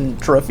Heisman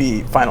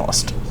Trophy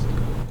finalist.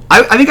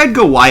 I think I'd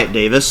go Wyatt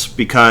Davis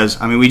because,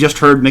 I mean, we just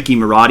heard Mickey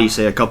Marotti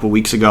say a couple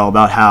weeks ago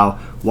about how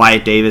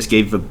Wyatt Davis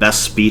gave the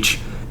best speech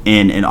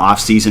in an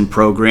off-season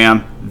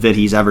program that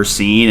he's ever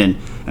seen. And,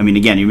 I mean,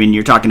 again,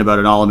 you're talking about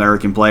an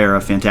All-American player,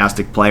 a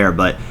fantastic player,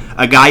 but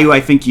a guy who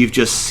I think you've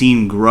just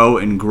seen grow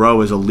and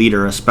grow as a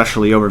leader,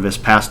 especially over this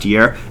past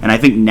year. And I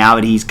think now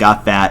that he's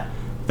got that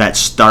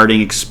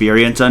starting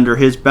experience under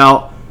his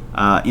belt,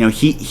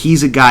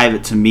 he's a guy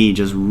that to me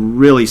just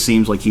really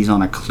seems like he's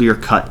on a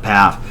clear-cut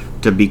path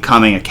to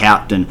becoming a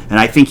captain. And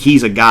I think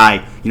he's a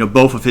guy,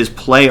 both of his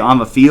play on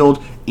the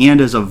field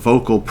and as a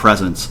vocal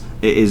presence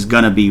is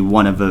going to be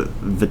one of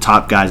the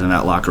top guys in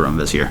that locker room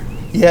this year.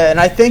 Yeah, and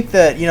I think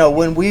that,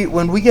 when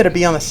we get to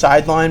be on the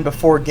sideline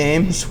before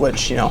games,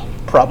 which,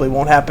 probably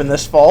won't happen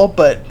this fall,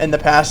 but in the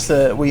past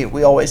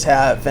we always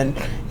have. And,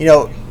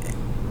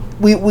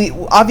 we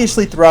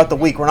obviously throughout the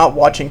week we're not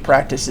watching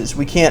practices.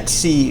 We can't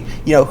see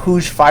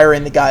who's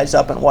firing the guys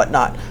up and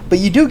whatnot. But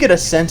you do get a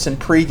sense in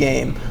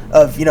pregame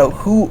of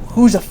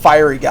who's a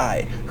fiery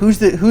guy, who's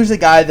the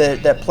guy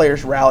that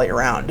players rally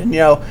around. And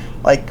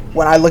like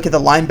when I look at the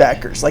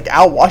linebackers, like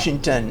Al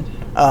Washington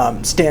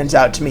stands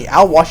out to me.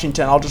 Al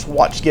Washington, I'll just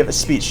watch give a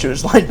speech to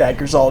his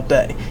linebackers all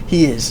day.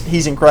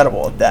 He's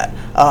incredible at that.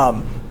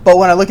 But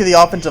when I look at the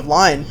offensive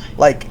line,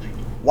 like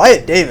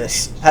Wyatt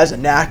Davis has a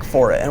knack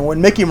for it. And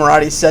when Mickey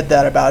Marotti said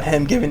that about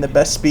him giving the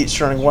best speech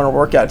during winter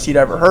workouts he'd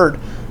ever heard,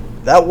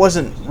 that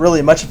wasn't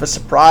really much of a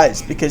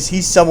surprise because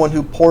he's someone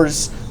who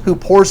pours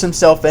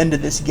himself into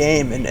this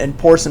game and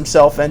pours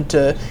himself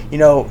into,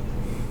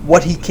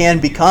 what he can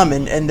become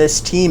in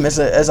this team as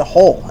a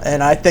whole.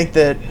 And I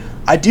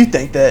do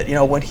think that,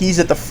 when he's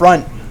at the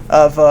front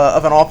of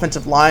an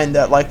offensive line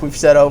that, like we've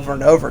said over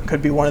and over,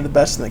 could be one of the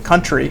best in the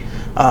country,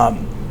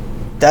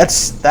 that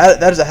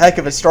is a heck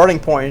of a starting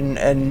point.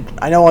 And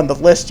I know on the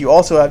list you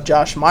also have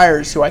Josh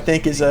Myers, who I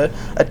think is a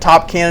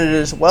top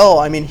candidate as well.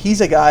 I mean,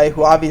 he's a guy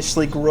who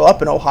obviously grew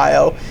up in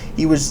Ohio.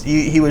 He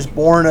was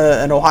born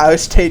an Ohio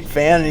State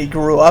fan, and he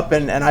grew up.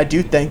 And I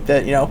do think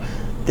that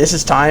this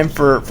is time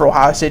for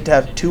Ohio State to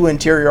have two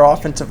interior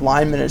offensive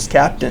linemen as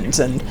captains.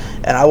 And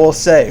I will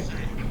say,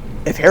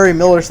 if Harry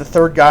Miller's the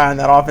third guy on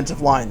that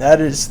offensive line,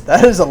 that is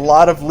a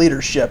lot of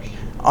leadership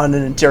on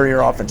an interior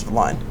offensive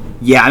line.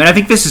 Yeah, I mean, I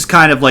think this is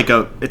kind of like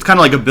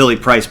a Billy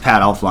Price,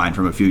 Pat Elf line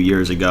from a few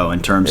years ago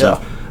in terms of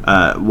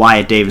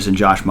Wyatt Davis and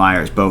Josh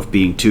Myers both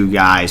being two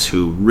guys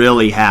who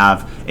really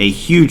have a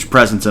huge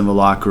presence in the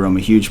locker room,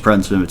 a huge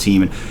presence in the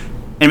team.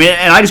 And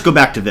I just go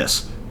back to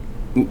this.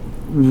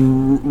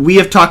 We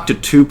have talked to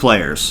two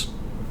players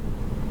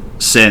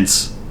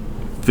since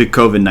the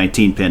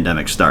COVID-19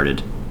 pandemic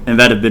started, and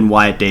that have been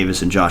Wyatt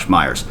Davis and Josh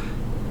Myers.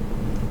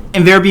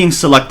 And they're being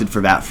selected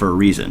for that for a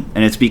reason,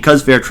 and it's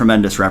because they're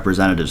tremendous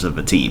representatives of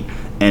the team.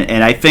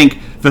 And I think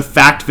the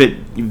fact that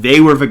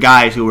they were the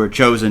guys who were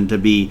chosen to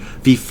be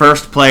the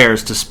first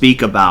players to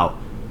speak about,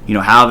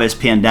 how this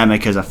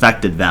pandemic has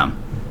affected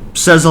them,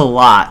 says a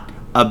lot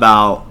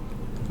about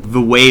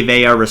the way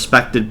they are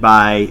respected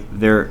by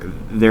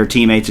their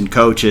teammates and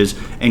coaches,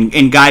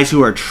 and guys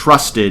who are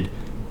trusted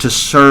to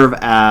serve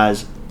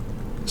as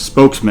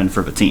spokesmen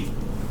for the team.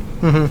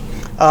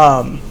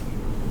 Mm-hmm.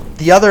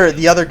 The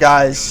other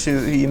guys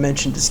who you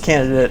mentioned as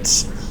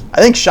candidates,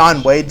 I think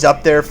Shaun Wade's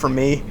up there for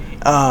me.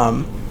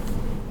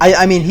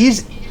 I mean,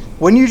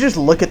 when you just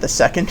look at the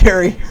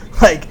secondary,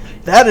 like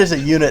that is a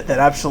unit that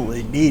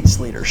absolutely needs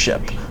leadership,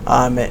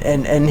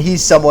 and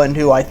he's someone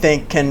who I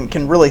think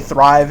can really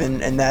thrive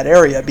in that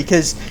area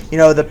because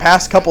the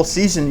past couple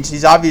seasons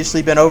he's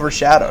obviously been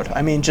overshadowed.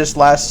 I mean, just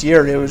last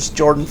year it was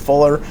Jordan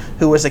Fuller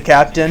who was a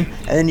captain,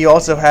 and then you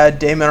also had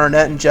Damon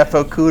Arnett and Jeff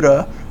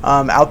Okudah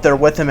out there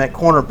with him at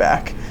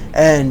cornerback.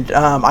 And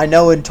I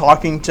know in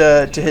talking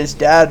to his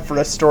dad for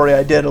a story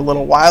I did a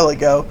little while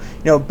ago,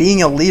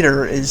 being a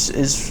leader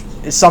is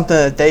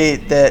something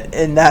that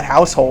in that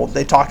household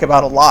they talk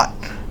about a lot.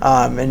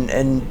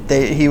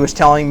 He was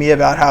telling me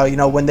about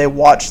how when they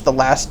watched The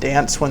Last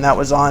Dance, when that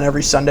was on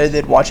every Sunday,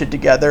 they'd watch it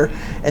together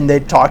and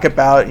they'd talk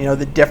about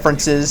the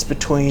differences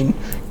between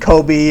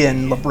Kobe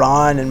and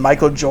LeBron and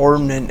Michael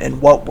Jordan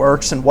and what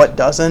works and what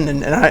doesn't.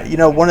 And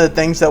one of the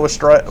things that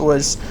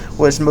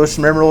was most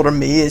memorable to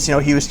me is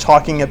he was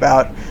talking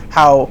about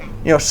how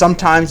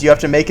sometimes you have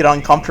to make it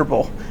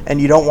uncomfortable, and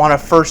you don't want to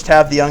first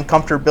have the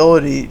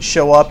uncomfortability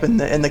show up in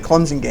the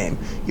Clemson game.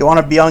 You want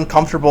to be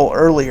uncomfortable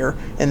earlier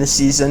in the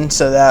season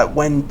so that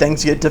when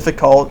things get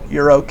difficult,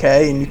 you're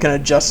okay and you can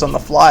adjust on the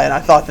fly. And I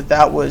thought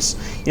that was,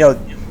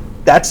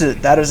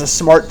 that is a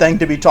smart thing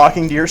to be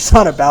talking to your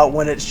son about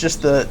when it's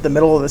just the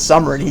middle of the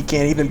summer and he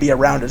can't even be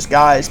around his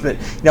guys. But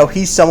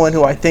he's someone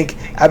who I think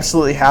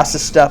absolutely has to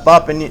step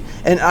up. And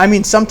I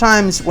mean,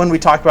 sometimes when we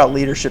talk about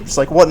leadership, it's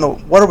like, what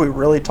are we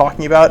really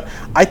talking about?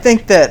 I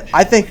think that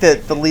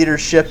the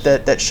leadership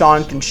that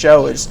Sean can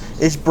show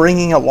is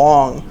bringing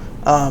along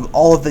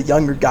all of the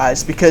younger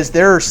guys, because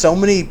there are so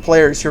many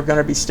players who are going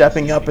to be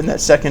stepping up in that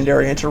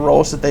secondary into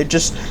roles that they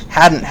just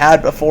hadn't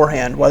had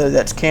beforehand, whether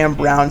that's Cam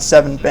Brown,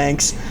 Seven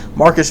Banks,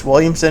 Marcus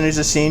Williamson, who's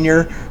a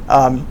senior,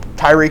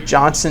 Tyreek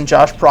Johnson,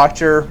 Josh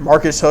Proctor,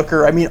 Marcus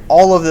Hooker. I mean,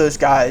 all of those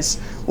guys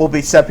will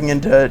be stepping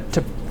into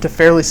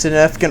fairly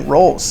significant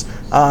roles,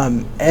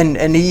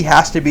 and he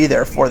has to be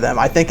there for them.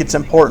 I think it's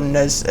important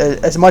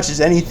as much as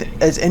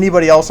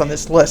anybody else on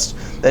this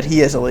list that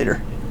he is a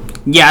leader.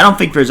 Yeah, I don't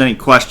think there's any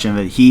question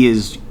that he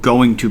is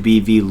going to be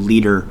the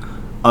leader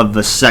of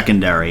the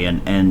secondary,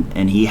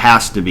 and he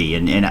has to be,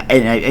 and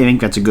I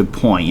think that's a good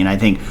point. And I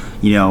think,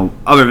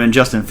 other than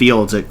Justin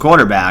Fields at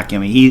quarterback, I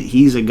mean,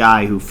 he's a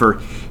guy who, for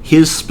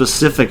his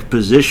specific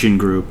position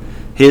group,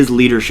 his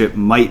leadership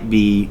might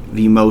be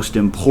the most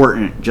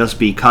important, just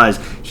because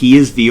he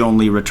is the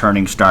only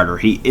returning starter.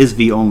 He is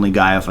the only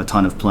guy with a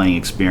ton of playing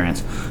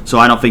experience. So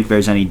I don't think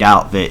there's any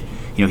doubt that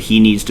he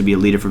needs to be a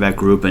leader for that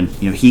group, and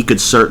he could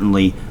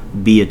certainly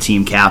be a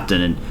team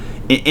captain. And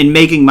in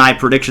making my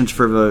predictions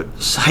for the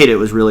site, it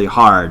was really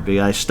hard,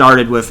 because I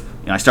started with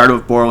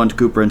Borland,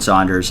 Cooper, and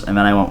Saunders, and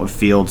then I went with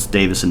Fields,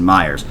 Davis, and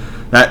Myers.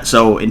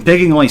 So in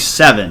picking only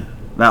 7,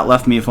 that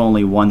left me with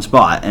only one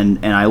spot,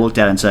 and I looked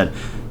at it and said,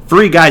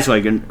 3 guys who I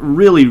can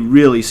really,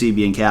 really see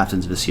being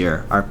captains this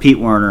year are Pete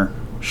Werner,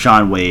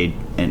 Sean Wade,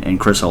 and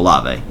Chris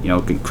Olave.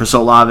 Chris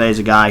Olave is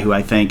a guy who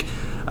I think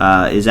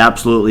is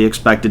absolutely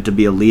expected to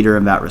be a leader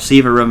in that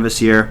receiver room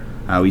this year.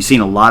 We've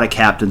seen a lot of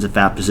captains at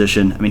that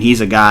position. I mean,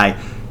 he's a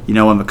guy,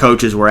 when the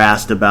coaches were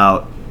asked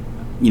about,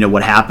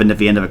 what happened at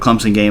the end of a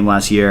Clemson game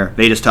last year,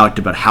 they just talked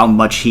about how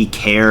much he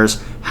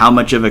cares, how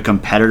much of a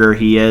competitor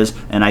he is,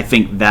 and I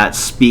think that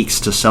speaks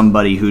to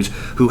somebody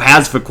who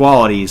has the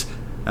qualities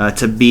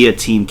to be a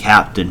team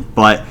captain.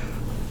 But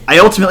I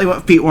ultimately went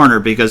with Pete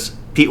Werner, because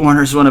Pete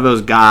Werner is one of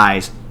those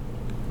guys,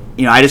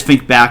 I just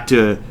think back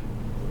to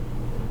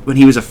when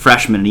he was a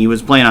freshman and he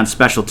was playing on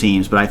special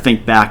teams, but I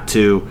think back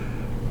to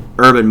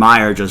Urban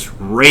Meyer just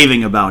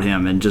raving about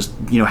him and just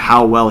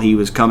how well he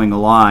was coming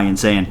along and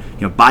saying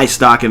buy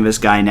stock in this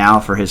guy now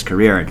for his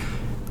career. And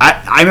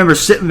I remember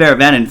sitting there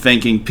then and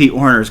thinking Pete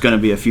Werner is going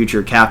to be a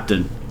future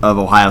captain of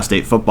Ohio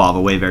State football,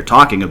 the way they're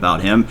talking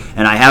about him,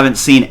 and I haven't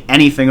seen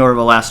anything over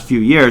the last few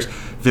years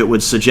that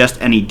would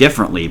suggest any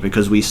differently,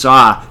 because we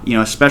saw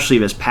especially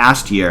this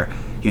past year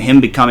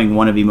him becoming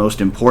one of the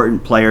most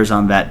important players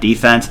on that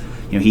defense.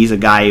 He's a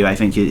guy who I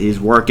think his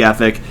work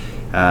ethic,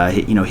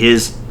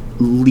 his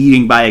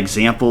leading by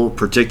example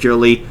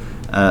particularly,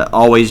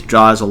 always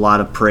draws a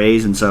lot of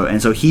praise, and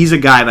so he's a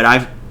guy that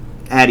I've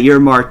had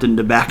earmarked in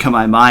the back of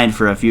my mind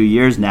for a few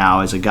years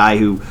now as a guy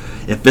who,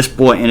 at this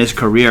point in his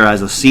career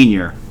as a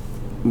senior,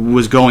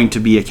 was going to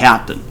be a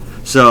captain.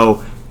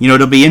 So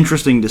it'll be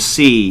interesting to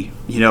see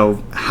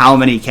how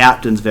many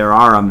captains there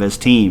are on this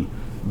team,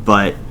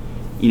 but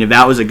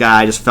that was a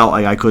guy I just felt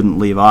like I couldn't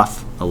leave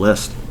off a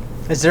list.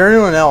 Is there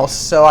anyone else?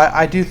 So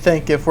I do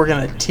think if we're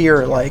going to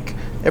tier,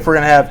 if we're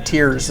going to have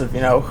tiers of,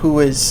 who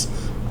is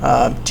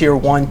tier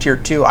 1, tier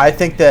 2, I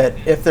think that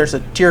if there's a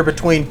tier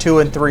between 2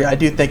 and 3, I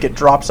do think it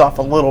drops off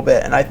a little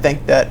bit. And I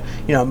think that,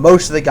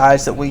 most of the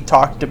guys that we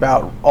talked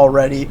about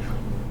already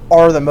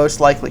are the most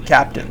likely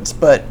captains.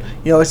 But,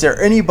 is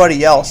there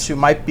anybody else who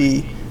might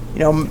be,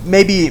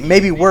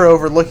 maybe we're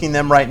overlooking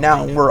them right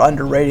now and we're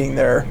underrating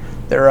their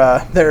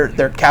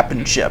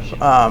captainship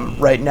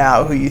right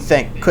now, who you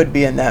think could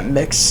be in that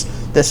mix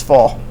this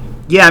fall?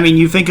 Yeah, I mean,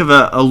 you think of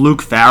a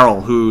Luke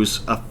Farrell,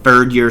 who's a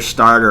third-year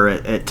starter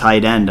at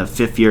tight end, a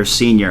fifth-year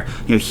senior.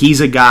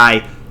 He's a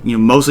guy,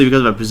 mostly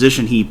because of a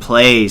position he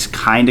plays,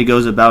 kind of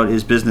goes about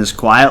his business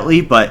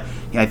quietly, but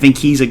I think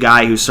he's a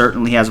guy who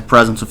certainly has a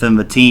presence within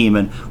the team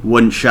and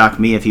wouldn't shock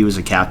me if he was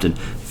a captain.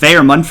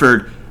 Thayer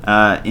Munford,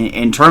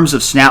 in terms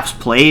of snaps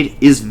played,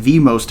 is the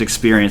most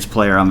experienced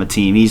player on the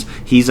team.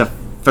 He's a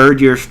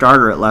third-year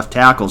starter at left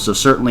tackle, so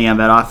certainly on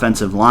that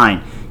offensive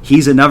line,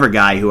 he's another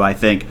guy who I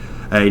think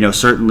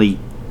certainly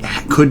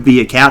could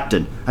be a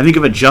captain. I think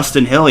of a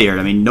Justin Hilliard.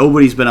 I mean,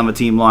 nobody's been on the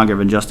team longer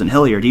than Justin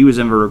Hilliard. He was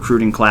in the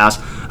recruiting class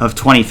of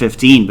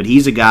 2015, but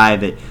he's a guy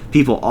that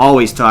people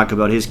always talk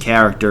about his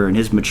character and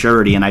his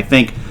maturity, and I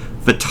think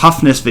the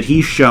toughness that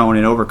he's shown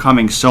in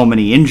overcoming so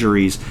many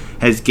injuries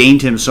has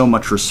gained him so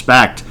much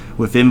respect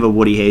within the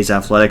Woody Hayes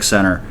Athletic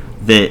Center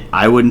that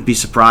I wouldn't be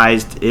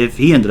surprised if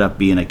he ended up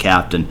being a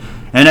captain.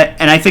 And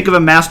I think of a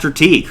Master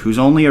Teague, who's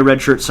only a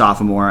redshirt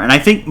sophomore, and I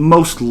think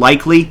most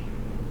likely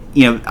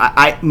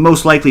I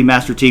most likely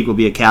Master Teague will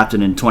be a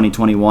captain in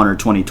 2021 or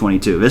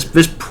 2022.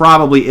 This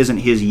probably isn't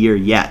his year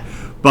yet,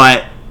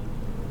 but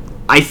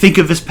I think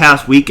of this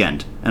past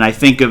weekend, and I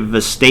think of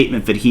the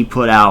statement that he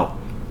put out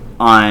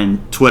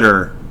on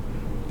Twitter,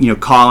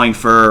 calling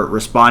for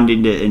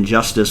responding to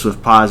injustice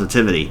with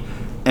positivity,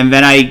 and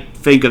then I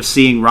think of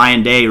seeing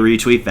Ryan Day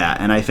retweet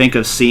that, and I think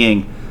of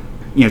seeing,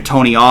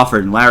 Tony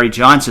Alford and Larry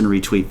Johnson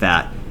retweet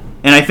that,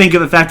 and I think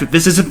of the fact that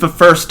this isn't the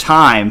first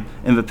time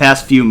in the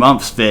past few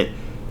months that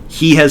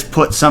he has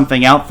put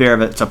something out there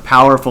that's a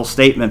powerful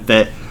statement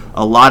that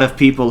a lot of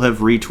people have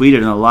retweeted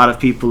and a lot of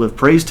people have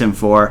praised him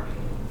for.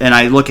 And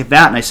I look at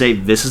that and I say,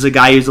 this is a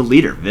guy who's a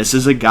leader. This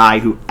is a guy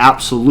who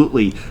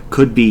absolutely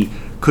could be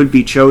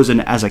chosen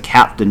as a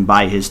captain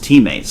by his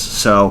teammates.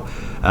 So,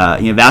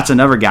 that's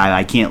another guy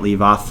I can't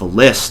leave off the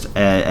list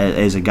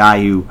as a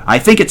guy who I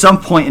think at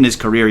some point in his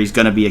career he's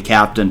going to be a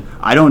captain.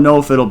 I don't know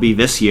if it'll be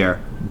this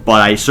year,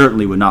 but I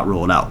certainly would not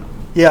rule it out.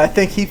 Yeah, I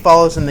think he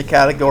falls in the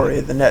category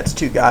of the next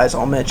two guys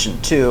I'll mention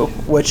too,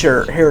 which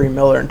are Harry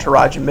Miller and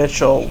Taraji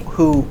Mitchell,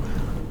 who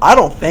I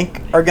don't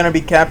think are going to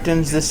be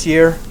captains this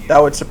year.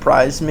 That would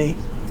surprise me.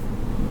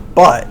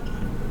 But,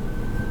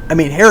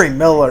 Harry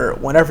Miller,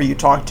 whenever you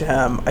talk to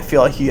him, I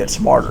feel like he gets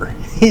smarter.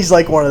 He's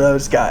like one of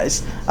those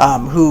guys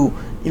who,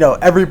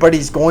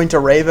 everybody's going to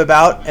rave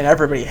about, and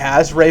everybody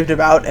has raved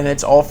about, and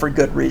it's all for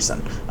good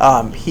reason.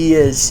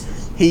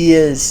 He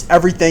is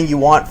everything you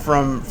want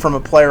from a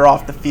player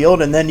off the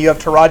field. And then you have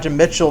Taraji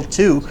Mitchell,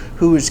 too,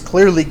 who has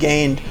clearly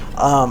gained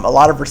a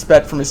lot of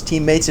respect from his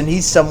teammates. And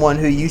he's someone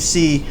who you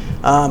see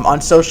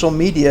on social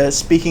media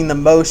speaking the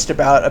most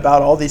about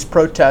all these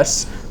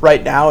protests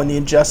right now and the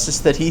injustice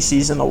that he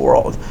sees in the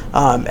world.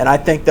 And I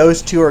think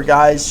those two are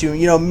guys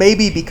who,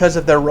 maybe because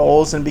of their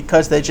roles and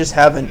because they just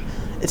haven't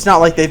 – it's not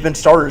like they've been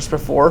starters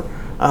before.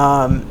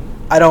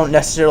 I don't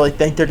necessarily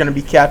think they're going to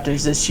be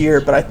captains this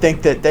year, but I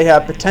think that they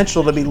have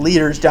potential to be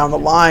leaders down the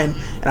line.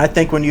 And I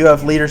think when you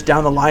have leaders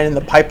down the line in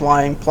the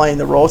pipeline playing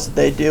the roles that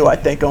they do, I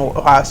think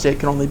Ohio State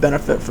can only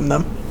benefit from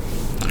them.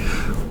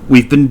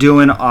 We've been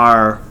doing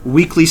our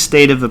weekly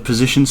State of the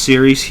Position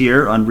series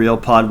here on Real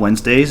Pod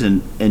Wednesdays,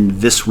 and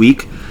this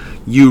week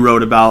you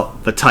wrote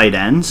about the tight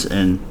ends,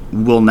 and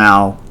we'll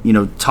now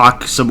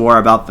talk some more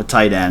about the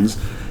tight ends.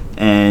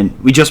 And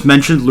we just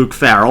mentioned Luke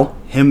Farrell,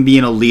 him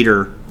being a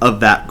leader of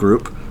that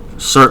group.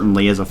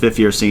 Certainly as a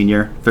fifth-year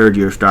senior,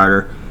 third-year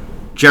starter.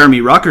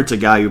 Jeremy Ruckert's a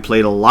guy who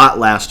played a lot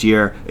last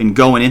year, and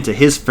going into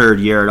his third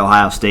year at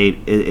Ohio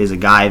State is a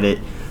guy that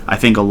I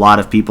think a lot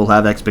of people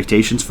have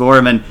expectations for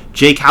him. And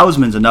Jake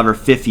Hausman's another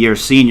fifth-year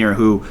senior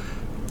who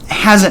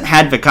hasn't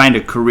had the kind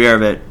of career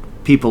that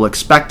people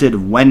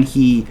expected when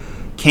he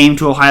came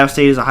to Ohio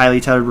State as a highly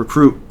touted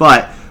recruit,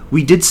 but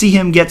we did see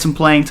him get some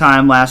playing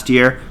time last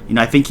year.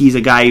 I think he's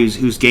a guy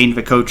who's gained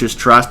the coach's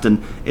trust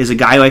and is a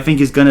guy who I think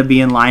is going to be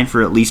in line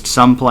for at least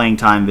some playing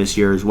time this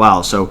year as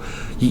well. So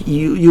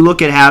you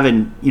look at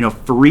having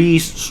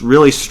three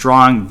really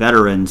strong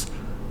veterans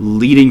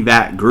leading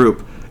that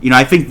group.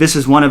 I think this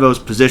is one of those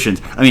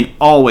positions.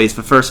 Always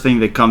the first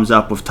thing that comes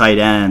up with tight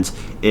ends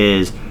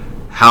is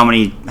how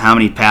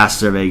many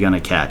passes are they going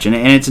to catch, and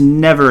it's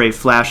never a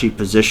flashy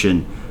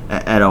position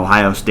at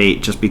Ohio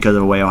State just because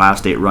of the way Ohio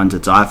State runs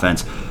its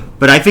offense.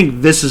 But I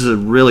think this is a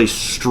really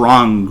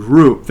strong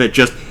group that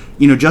just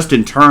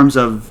in terms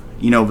of,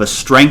 the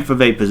strength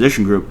of a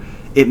position group,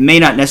 it may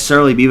not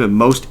necessarily be the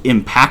most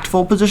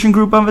impactful position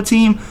group on the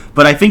team,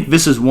 but I think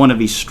this is one of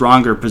the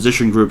stronger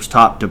position groups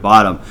top to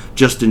bottom,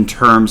 just in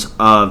terms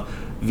of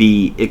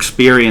the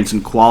experience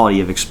and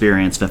quality of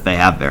experience that they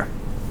have there.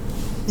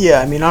 Yeah,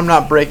 I'm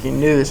not breaking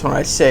news when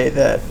I say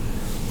that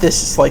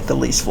this is like the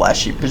least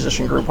flashy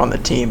position group on the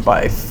team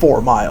by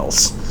 4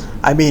 miles.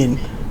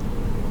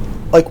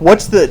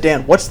 What's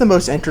the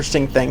most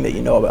interesting thing that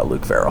you know about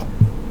Luke Farrell?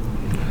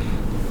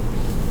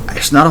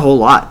 It's not a whole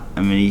lot.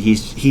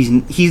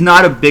 He's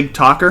not a big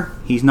talker.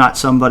 He's not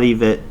somebody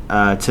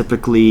that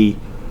typically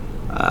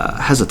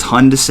has a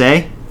ton to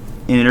say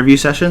in interview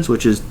sessions,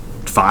 which is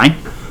fine.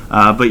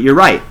 But you're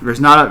right. There's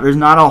not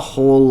a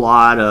whole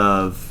lot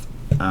of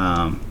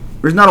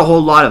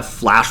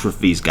flash with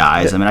these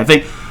guys.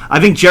 I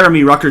think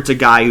Jeremy Ruckert's a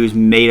guy who's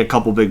made a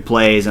couple big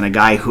plays and a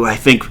guy who I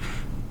think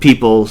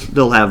people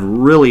still have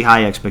really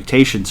high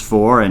expectations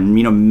for, and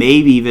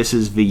maybe this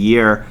is the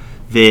year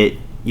that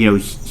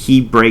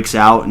he breaks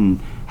out and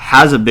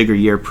has a bigger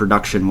year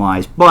production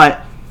wise.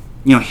 But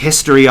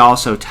history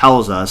also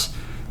tells us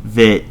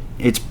that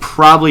it's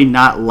probably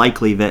not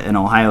likely that an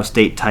Ohio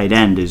State tight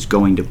end is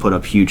going to put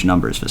up huge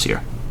numbers this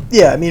year.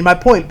 Yeah, my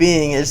point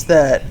being is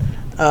that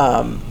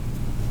I'm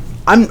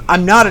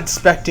not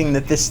expecting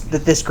that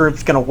this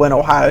group's going to win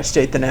Ohio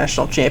State the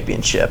national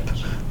championship.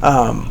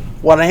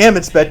 What I am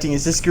expecting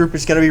is this group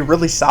is going to be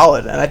really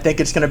solid, and I think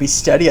it's going to be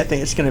steady. I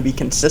think it's going to be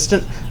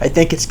consistent. I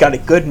think it's got a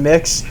good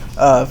mix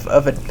of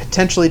a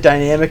potentially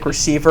dynamic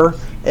receiver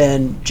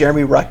in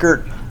Jeremy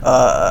Ruckert,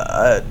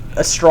 a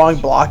strong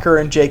blocker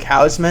in Jake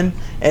Hausman,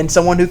 and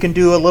someone who can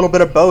do a little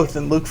bit of both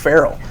in Luke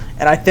Farrell.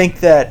 And I think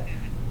that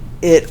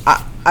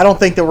I don't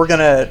think that we're going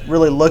to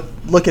really look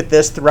look at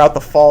this throughout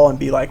the fall and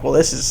be like, well,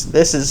 this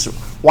is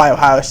why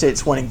Ohio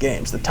State's winning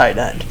games, the tight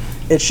end.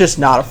 It's just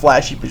not a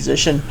flashy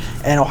position,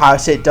 and Ohio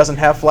State doesn't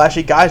have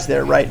flashy guys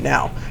there right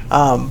now.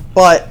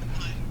 But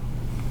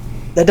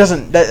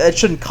that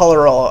shouldn't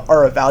color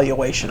our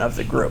evaluation of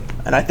the group,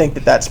 and I think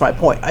that's my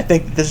point. I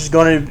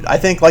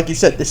think like you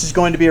said, this is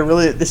going to be a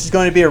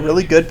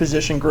really good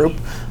position group,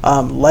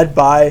 led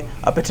by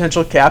a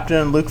potential captain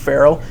in Luke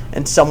Farrell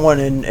and someone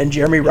in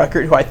Jeremy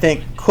Ruckert, who I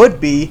think could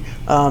be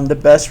the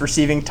best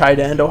receiving tight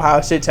end Ohio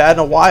State's had in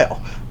a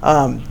while.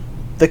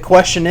 The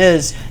question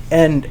is,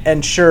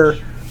 and sure,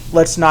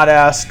 let's not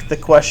ask the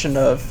question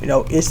of,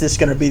 is this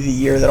going to be the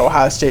year that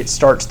Ohio State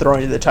starts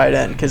throwing to the tight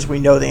end? Because we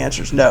know the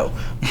answer is no.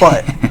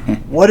 But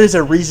what is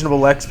a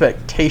reasonable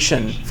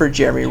expectation for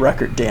Jeremy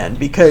Ruckert, Dan?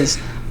 Because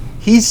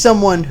he's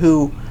someone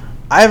who,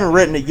 I haven't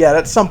written it yet.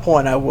 At some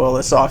point I will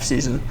this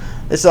offseason.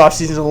 This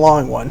offseason is a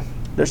long one.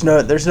 There's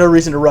no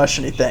reason to rush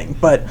anything.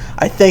 But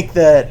I think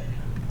that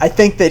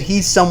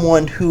he's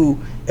someone who,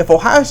 if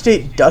Ohio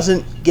State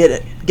doesn't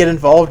get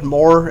involved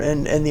more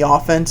in the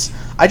offense,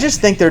 I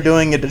just think they're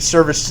doing a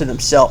disservice to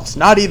themselves.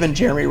 Not even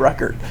Jeremy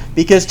Ruckert,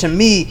 because to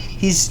me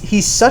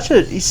he's such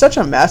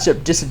a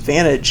massive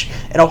disadvantage.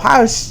 And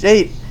Ohio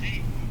State,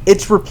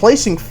 it's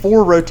replacing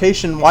 4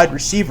 rotation wide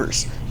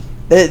receivers.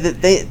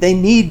 They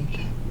need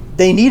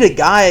a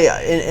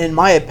guy, in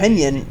my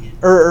opinion.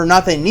 Or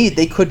not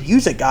they could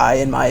use a guy,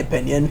 in my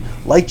opinion,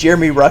 like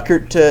Jeremy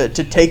Ruckert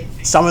to take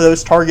some of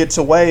those targets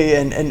away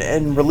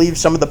and relieve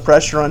some of the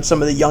pressure on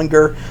some of the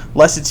younger,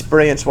 less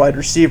experienced wide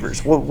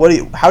receivers.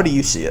 How do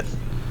you see it?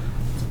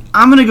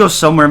 I'm going to go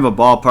somewhere in the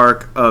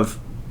ballpark of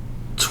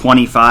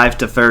 25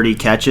 to 30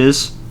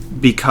 catches,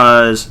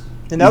 because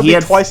and that would be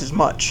twice as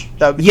much.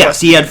 Yes,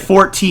 he had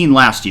 14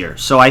 last year.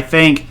 So I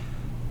think,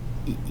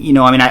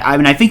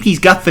 I think he's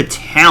got the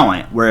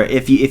talent where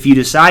if you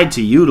decide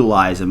to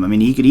utilize him,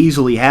 he could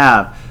easily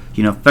have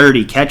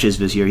 30 catches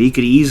this year. He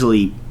could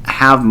easily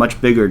have much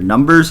bigger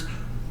numbers.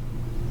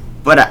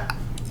 But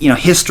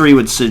history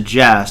would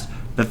suggest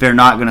that they're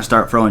not going to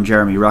start throwing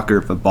Jeremy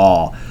Ruckert the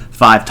ball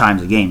 5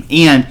 times a game.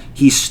 And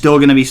he's still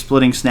going to be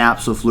splitting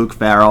snaps with Luke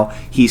Farrell.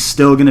 He's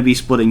still going to be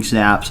splitting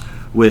snaps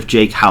with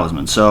Jake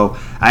Hausman. So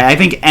I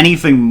think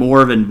anything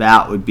more than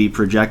that would be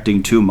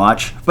projecting too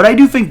much. But I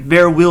do think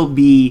there will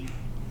be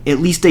at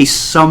least a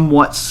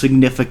somewhat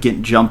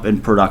significant jump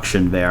in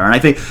production there. And I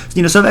think,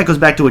 some of that goes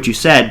back to what you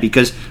said,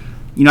 because,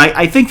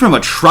 I think from a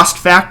trust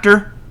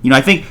factor,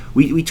 I think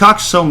we talk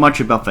so much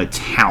about the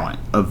talent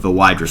of the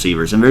wide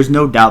receivers, and there's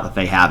no doubt that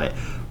they have it.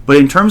 But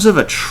in terms of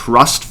a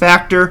trust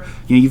factor,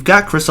 you've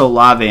got Chris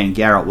Olave and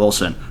Garrett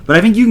Wilson. But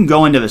I think you can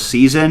go into the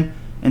season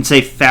and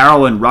say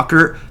Farrell and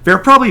Ruckert, they're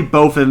probably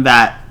both in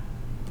that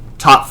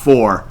top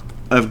 4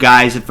 of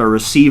guys at the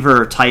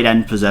receiver or tight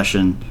end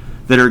position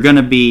that are going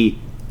to be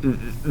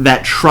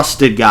that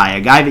trusted guy,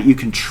 a guy that you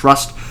can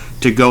trust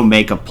to go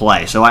make a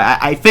play. So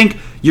I think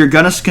you're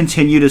going to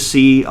continue to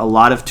see a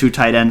lot of 2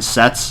 tight end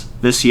sets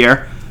this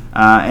year.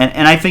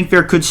 And I think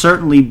there could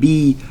certainly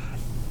be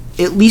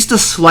at least a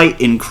slight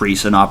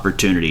increase in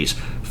opportunities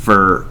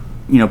for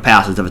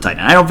passes to the tight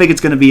end. I don't think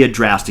it's going to be a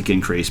drastic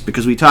increase,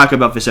 because we talk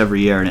about this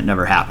every year and it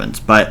never happens.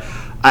 But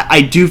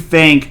I do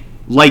think,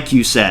 like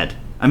you said,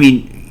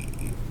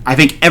 I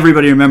think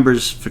everybody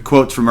remembers the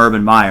quotes from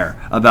Urban Meyer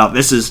about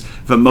this is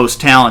the most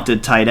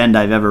talented tight end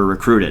I've ever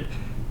recruited.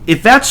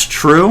 If that's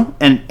true,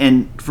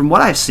 and from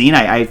what I've seen,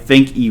 I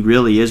think he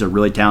really is a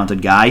really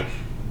talented guy.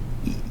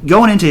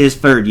 Going into his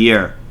 3rd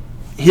year,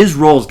 his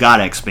role's got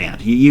to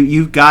expand.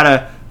 You've got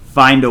to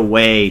find a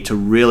way to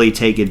really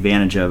take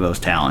advantage of those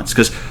talents,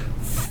 because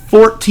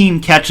 14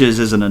 catches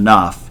isn't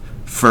enough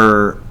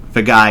for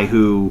the guy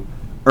who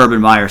Urban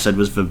Meyer said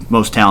was the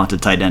most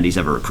talented tight end he's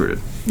ever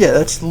recruited. Yeah,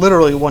 that's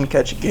literally 1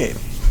 catch a game.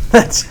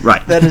 That's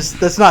right.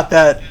 That's not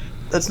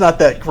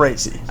that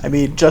crazy.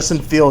 Justin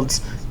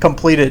Fields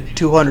completed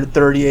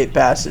 238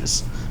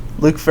 passes.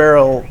 Luke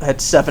Farrell had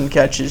 7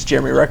 catches.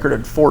 Jeremy Ruckert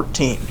had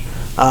 14.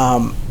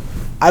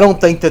 I don't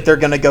think that they're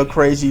going to go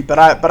crazy, but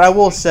I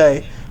will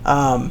say,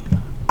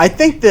 I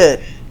think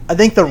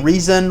the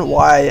reason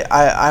why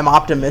I'm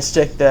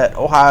optimistic that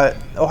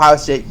Ohio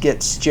State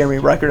gets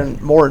Jeremy Ruckert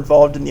more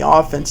involved in the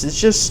offense is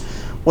just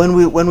when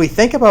we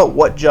think about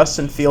what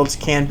Justin Fields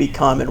can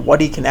become and what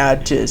he can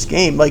add to his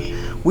game. Like,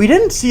 we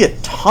didn't see a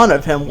ton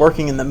of him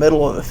working in the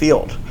middle of the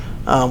field.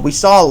 We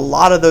saw a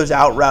lot of those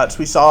out routes.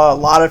 We saw a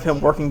lot of him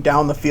working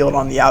down the field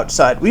on the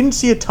outside. We didn't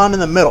see a ton in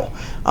the middle.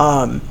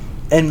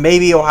 And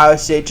maybe Ohio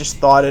State just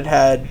thought it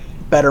had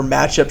better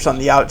matchups on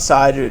the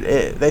outside.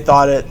 They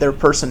thought their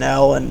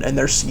personnel and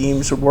their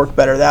schemes would work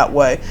better that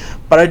way.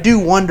 But I do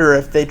wonder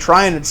if they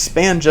try and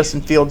expand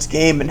Justin Fields'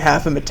 game and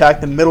have him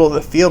attack the middle of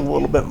the field a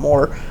little bit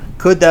more,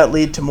 could that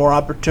lead to more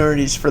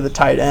opportunities for the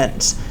tight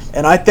ends?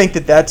 And I think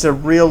that that's a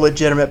real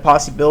legitimate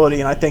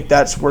possibility, and I think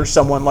that's where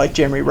someone like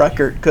Jeremy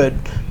Ruckert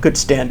could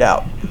stand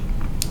out.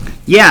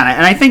 Yeah,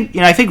 and I think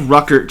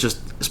Ruckert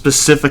just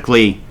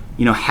specifically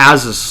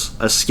has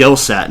a skill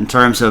set in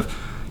terms of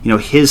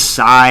his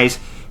size,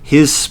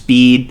 his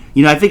speed.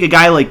 I think a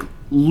guy like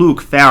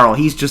Luke Farrell,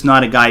 he's just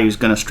not a guy who's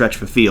going to stretch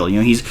the field.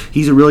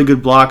 He's a really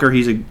good blocker.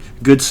 He's a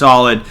good,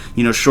 solid,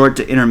 short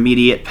to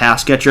intermediate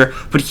pass catcher.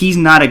 But he's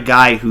not a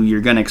guy who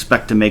you're going to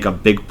expect to make a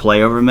big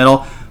play over the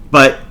middle.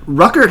 But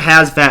Ruckert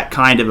has that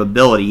kind of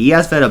ability. He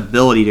has that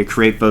ability to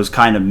create those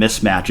kind of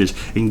mismatches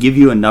and give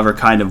you another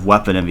kind of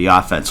weapon in the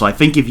offense. So I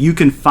think if you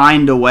can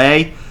find a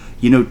way,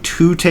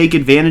 to take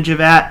advantage of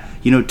that,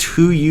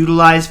 to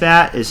utilize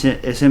that as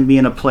him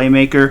being a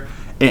playmaker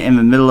in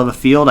the middle of the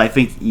field, I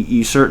think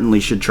you certainly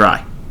should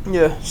try.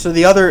 Yeah, so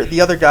the other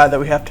guy that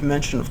we have to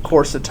mention, of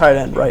course, at tight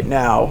end right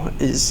now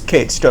is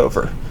Cade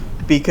Stover,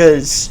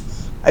 because,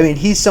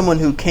 he's someone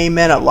who came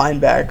in at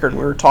linebacker, and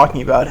we were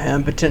talking about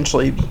him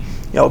potentially,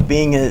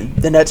 being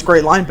the Nets'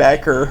 great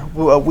linebacker,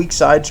 a weak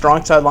side,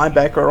 strong side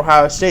linebacker at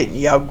Ohio State, and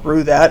he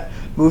outgrew that,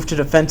 moved to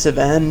defensive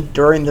end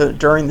during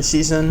the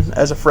season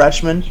as a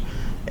freshman,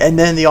 and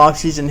then the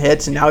offseason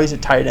hits, and now he's a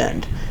tight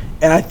end.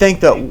 And I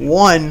think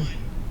that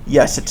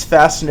yes, it's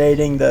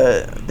fascinating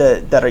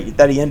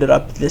that he ended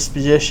up in this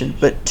position.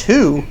 But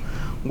two,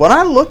 when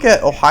I look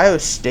at Ohio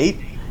State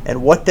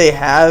and what they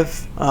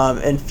have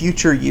in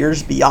future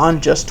years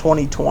beyond just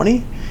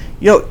 2020,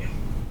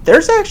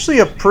 there's actually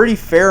a pretty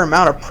fair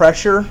amount of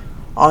pressure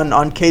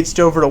on Cade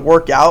Stover to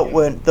work out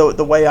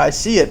the way I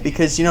see it,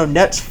 because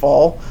Nets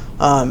fall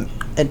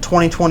in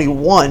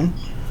 2021.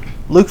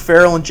 Luke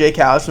Farrell and Jake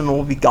Hausman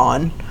will be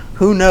gone.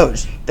 Who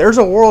knows? There's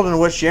a world in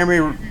which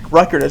Jeremy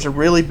Ruckert has a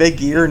really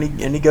big year and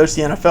he goes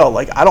to the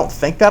NFL. I don't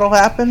think that'll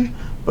happen,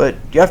 but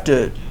you have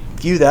to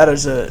view that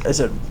as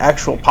an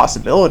actual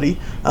possibility.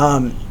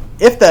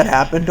 If that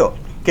happened,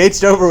 Cade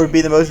Stover would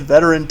be the most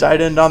veteran tight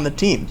end on the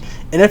team.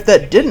 And if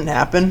that didn't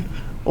happen,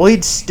 well,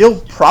 he'd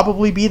still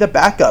probably be the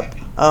backup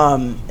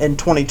in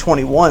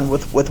 2021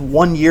 with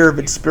 1 year of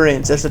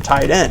experience as a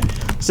tight end.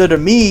 So to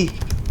me,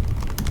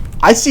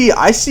 I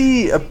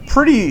see a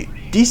pretty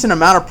decent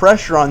amount of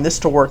pressure on this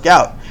to work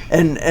out.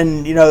 And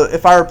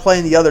if I were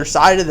playing the other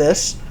side of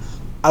this,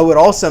 I would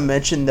also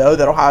mention, though,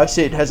 that Ohio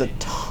State has a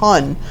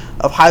ton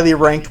of highly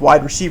ranked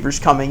wide receivers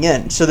coming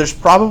in. So there's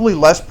probably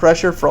less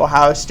pressure for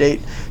Ohio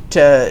State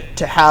to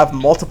have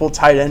multiple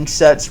tight end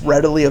sets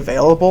readily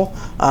available.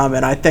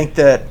 And I think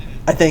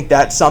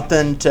that's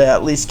something to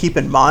at least keep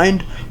in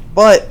mind.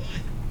 But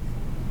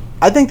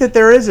I think that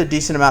there is a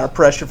decent amount of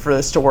pressure for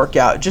this to work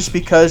out, just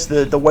because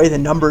the way the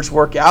numbers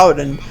work out.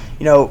 And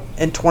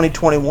in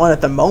 2021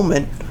 at the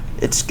moment,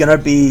 it's going to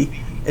be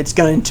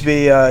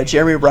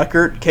Jeremy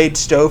Ruckert, Cade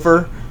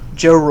Stover,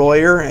 Joe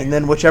Royer, and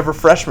then whichever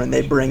freshman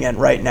they bring in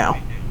right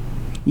now.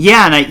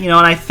 Yeah, and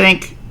I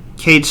think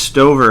Cade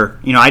Stover,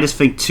 I just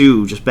think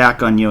too, just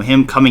back on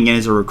him coming in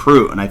as a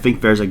recruit, and I think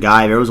there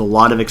was a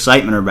lot of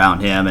excitement around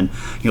him, and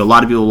a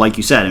lot of people, like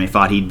you said,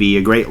 thought he'd be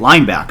a great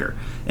linebacker.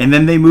 And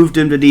then they moved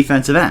him to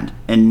defensive end,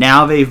 and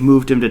now they've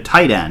moved him to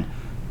tight end.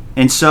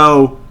 And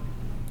so,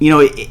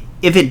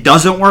 if it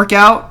doesn't work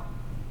out,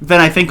 then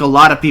I think a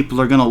lot of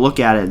people are going to look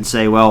at it and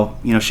say, well,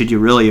 should you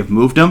really have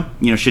moved him?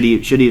 Should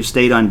he have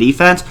stayed on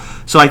defense?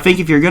 So I think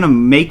if you're going to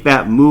make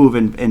that move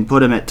and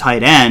put him at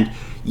tight end,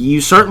 you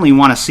certainly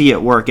want to see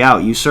it work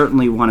out. You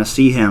certainly want to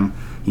see him,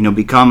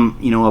 become,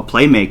 a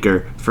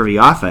playmaker for the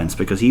offense,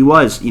 because he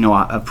was,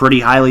 a pretty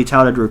highly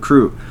touted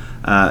recruit,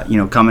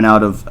 coming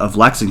out of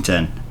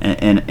Lexington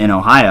in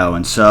Ohio.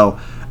 And so,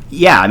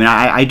 yeah,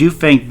 I do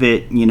think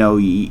that,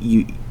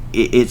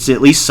 it's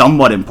at least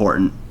somewhat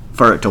important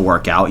for it to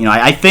work out.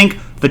 I think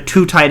the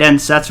two tight end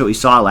sets that we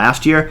saw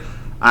last year,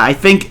 I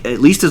think at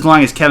least as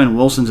long as Kevin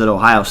Wilson's at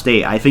Ohio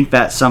State, I think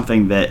that's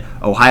something that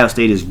Ohio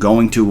State is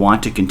going to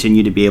want to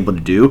continue to be able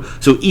to do.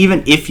 So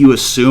even if you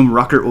assume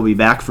Ruckert will be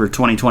back for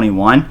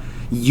 2021,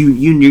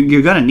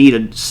 you're going to need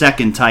a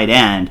second tight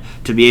end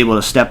to be able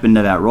to step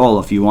into that role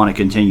if you want to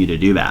continue to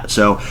do that.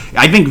 So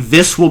I think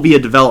this will be a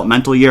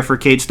developmental year for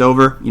Cade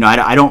Stover.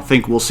 I don't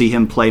think we'll see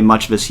him play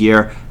much this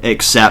year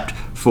except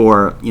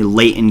for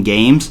late in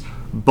games.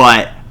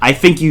 But I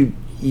think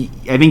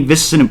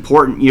this is an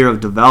important year of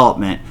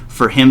development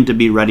for him to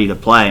be ready to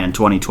play in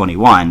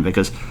 2021,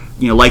 because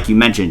like you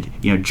mentioned,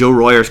 Joe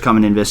Royer's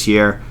coming in this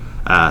year,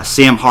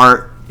 Sam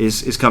Hart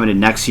is coming in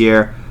next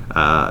year.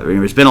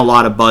 There's been a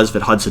lot of buzz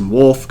that Hudson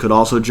Wolf could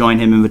also join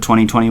him in the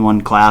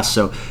 2021 class.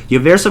 So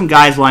there's some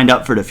guys lined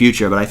up for the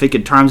future, but I think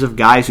in terms of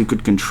guys who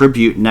could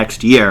contribute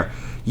next year,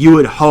 you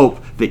would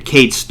hope that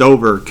Cade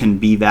Stover can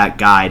be that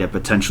guy to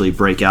potentially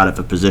break out of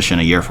a position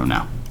a year from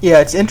now. Yeah,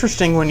 it's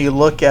interesting when you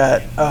look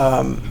at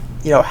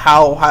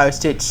how Ohio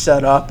State's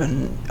set up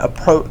in a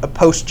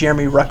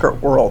post-Jeremy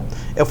Ruckert world,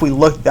 if we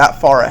look that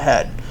far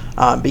ahead,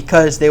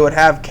 because they would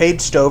have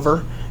Cade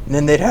Stover, and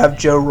then they'd have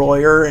Joe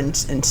Royer and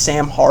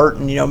Sam Hart,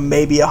 and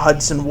maybe a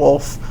Hudson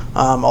Wolf.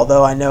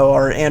 Although I know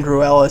our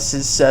Andrew Ellis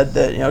has said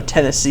that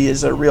Tennessee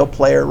is a real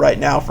player right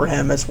now for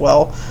him as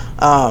well.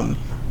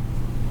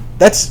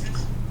 That's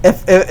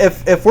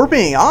if we're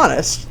being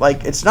honest,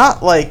 it's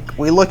not like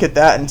we look at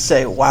that and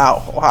say,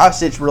 wow, Ohio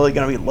State's really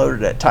going to be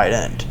loaded at tight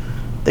end.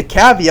 The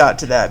caveat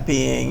to that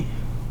being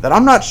that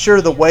I'm not sure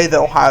the way that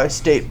Ohio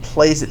State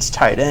plays its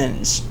tight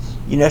ends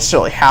you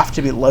necessarily have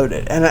to be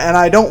loaded. And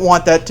I don't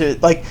want that to,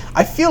 like,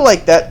 I feel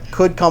like that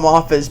could come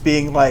off as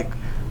being, like,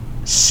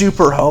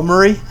 super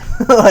homery.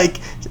 Like,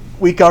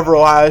 we cover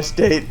Ohio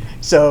State,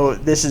 so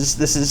this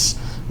is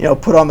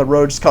put on the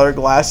rose-colored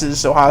glasses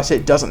so Ohio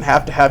State doesn't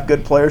have to have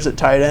good players at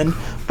tight end.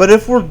 But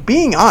if we're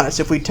being honest,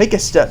 if we take a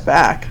step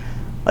back,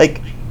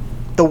 like,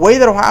 the way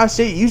that Ohio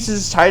State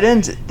uses tight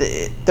ends,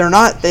 they're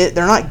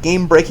not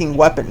game-breaking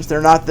weapons.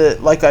 They're not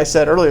like I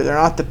said earlier, they're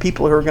not the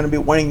people who are going to be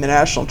winning the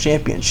national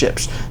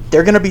championships.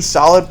 They're going to be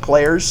solid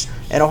players,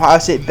 and Ohio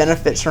State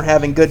benefits from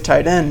having good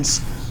tight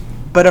ends.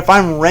 But if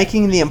I'm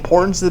ranking the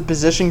importance of the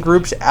position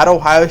groups at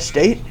Ohio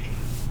State,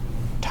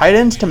 tight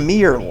ends to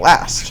me are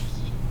last.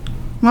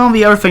 Well,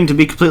 the other thing, to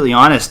be completely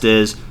honest,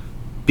 is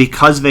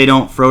because they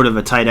don't throw to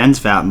the tight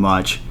ends that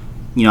much,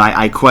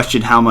 I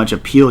question how much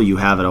appeal you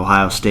have at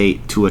Ohio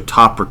State to a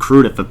top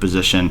recruit at the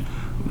position.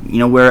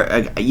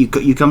 Where you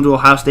come to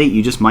Ohio State,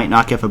 you just might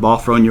not get the ball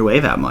thrown your way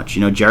that much.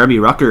 Jeremy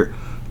Rucker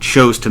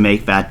chose to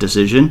make that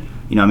decision.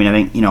 I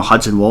think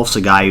Hudson Wolf's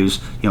a guy who's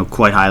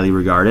quite highly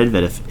regarded.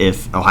 That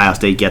if Ohio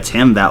State gets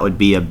him, that would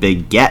be a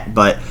big get.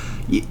 But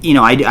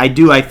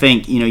I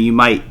think you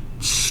might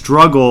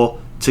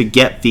struggle to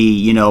get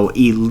the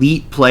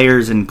elite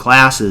players in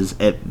classes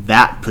at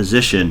that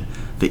position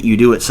that you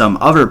do at some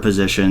other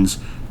positions,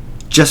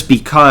 just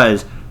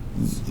because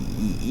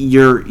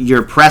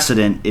your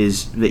precedent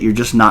is that you're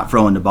just not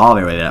throwing the ball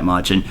away that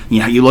much. And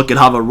you look at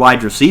how the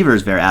wide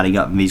receivers they're adding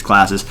up in these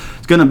classes.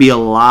 It's going to be a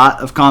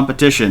lot of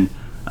competition,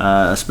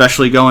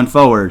 especially going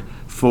forward,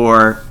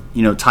 for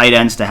tight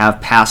ends to have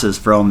passes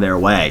thrown their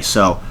way.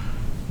 So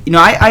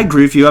I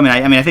agree with you.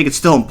 I think it's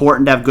still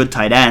important to have good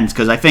tight ends,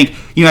 because I think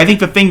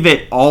the thing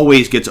that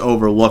always gets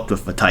overlooked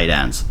with the tight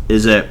ends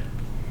is that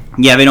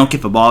they don't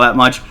get the ball that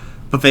much,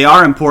 but they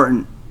are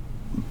important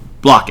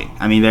blocking.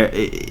 When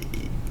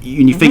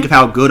you think of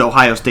how good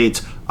Ohio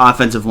State's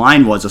offensive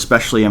line was,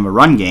 especially in the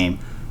run game,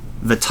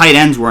 the tight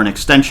ends were an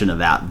extension of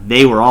that.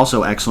 They were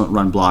also excellent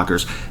run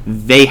blockers.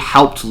 They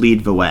helped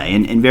lead the way,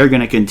 and they're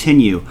going to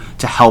continue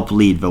to help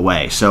lead the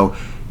way. So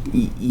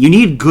you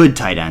need good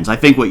tight ends. I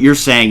think what you're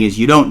saying is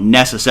you don't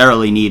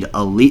necessarily need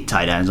elite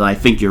tight ends, and I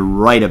think you're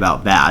right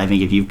about that. I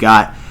think if you've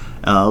got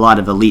a lot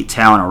of elite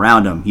talent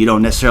around them, you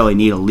don't necessarily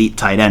need elite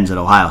tight ends at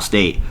Ohio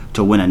State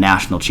to win a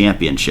national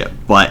championship.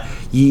 But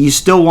you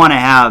still want to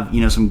have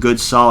some good,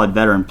 solid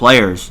veteran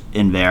players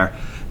in there.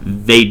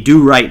 They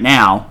do right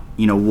now.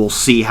 We'll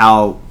see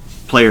how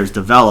players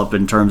develop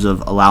in terms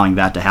of allowing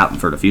that to happen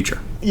for the future.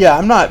 Yeah,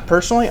 I'm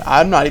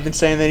not even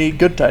saying they need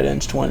good tight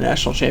ends to win a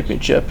national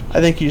championship.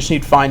 I think you just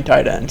need fine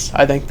tight ends.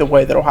 I think the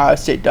way that Ohio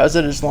State does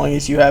it, as long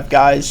as you have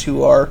guys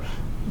who are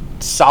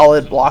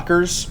solid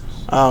blockers,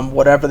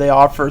 whatever they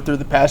offer through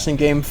the passing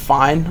game,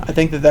 fine. I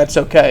think that's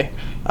okay.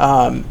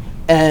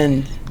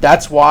 And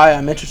that's why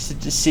I'm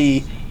interested to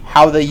see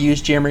how they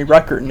use Jeremy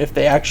Ruckert and if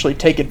they actually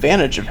take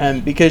advantage of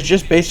him, because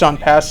just based on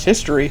past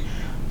history,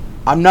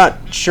 I'm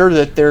not sure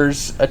that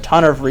there's a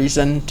ton of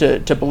reason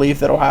to believe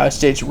that Ohio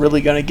State's really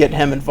going to get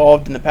him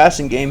involved in the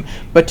passing game.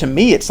 But to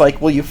me, it's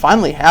like, well, you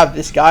finally have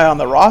this guy on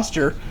the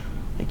roster.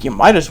 Like, you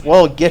might as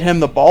well get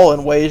him the ball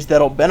in ways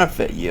that'll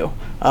benefit you.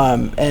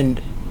 And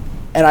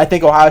I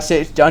think Ohio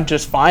State's done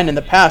just fine in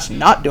the past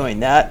not doing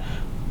that.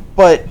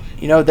 But,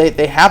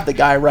 they have the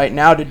guy right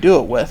now to do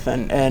it with.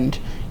 And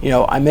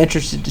I'm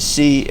interested to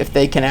see if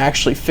they can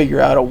actually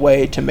figure out a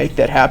way to make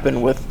that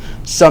happen with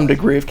some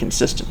degree of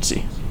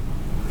consistency.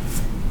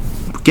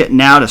 Getting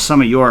now to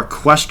some of your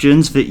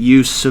questions that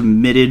you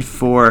submitted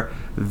for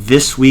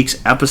this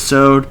week's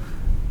episode.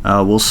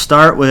 We'll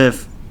start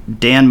with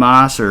Dan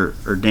Moss, or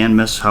Dan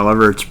Miss,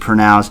 however it's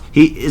pronounced.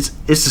 It's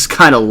just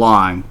kind of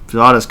long,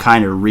 so I'll just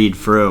kind of read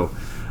through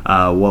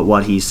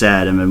what he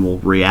said, and then we'll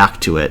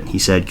react to it. He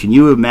said, "Can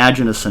you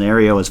imagine a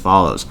scenario as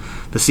follows?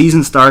 The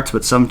season starts,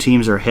 but some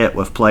teams are hit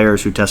with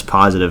players who test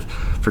positive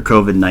for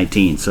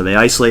COVID-19. So they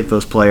isolate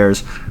those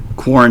players,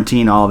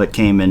 quarantine all that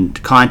came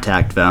into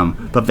contact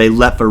them, but they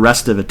let the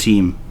rest of the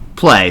team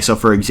play. So,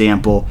 for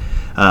example,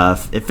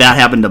 if that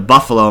happened to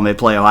Buffalo and they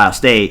play Ohio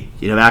State,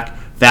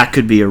 that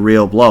could be a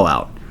real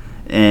blowout.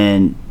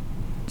 And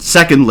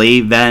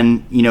secondly,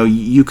 then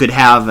you could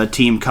have a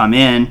team come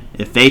in,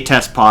 if they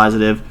test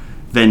positive,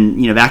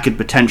 then that could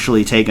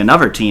potentially take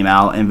another team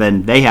out, and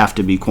then they have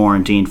to be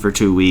quarantined for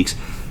 2 weeks,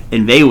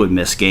 and they would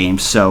miss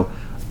games. So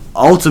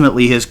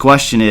ultimately, his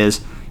question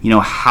is,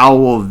 how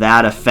will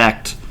that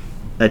affect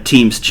a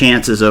team's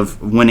chances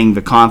of winning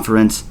the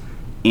conference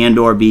and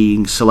or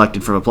being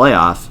selected for the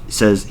playoff?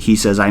 He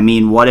says,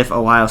 what if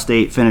Ohio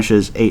State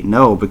finishes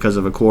 8-0 because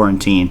of a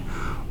quarantine,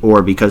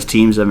 or because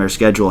teams on their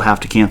schedule have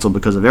to cancel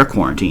because of their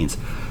quarantines?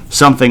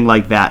 Something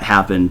like that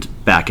happened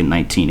back in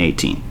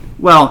 1918.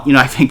 Well,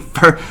 I think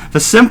the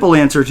simple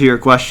answer to your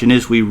question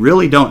is we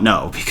really don't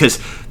know, because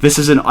this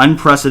is an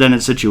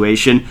unprecedented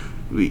situation.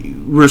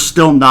 We're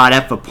still not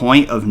at the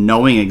point of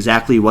knowing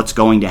exactly what's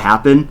going to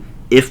happen.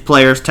 If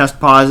players test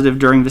positive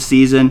during the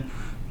season,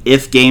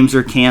 if games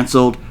are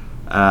canceled.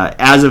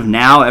 As of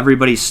now,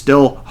 everybody's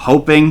still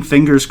hoping,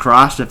 fingers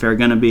crossed, if they're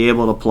going to be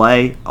able to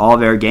play all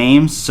their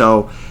games.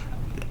 So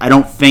I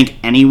don't think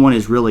anyone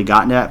has really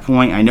gotten to that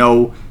point. I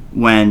know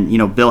when,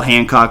 Bill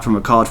Hancock from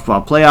a college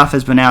football playoff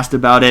has been asked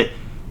about it,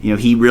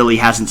 he really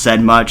hasn't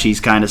said much. He's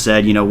kind of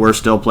said, we're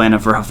still planning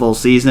for a full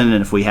season,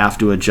 and if we have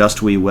to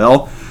adjust, we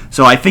will.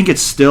 So I think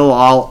it's still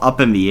all up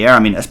in the air. I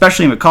mean,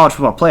 especially in the college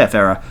football playoff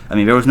era. I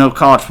mean, there was no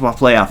college football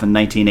playoff in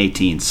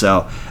 1918.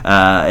 So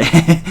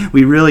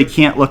we really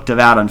can't look to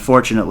that,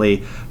 unfortunately,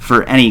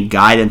 for any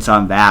guidance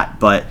on that.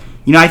 But,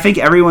 I think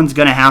everyone's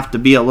going to have to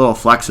be a little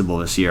flexible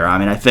this year. I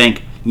mean, I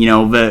think,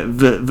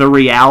 the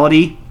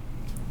reality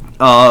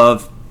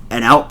of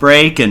an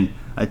outbreak and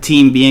a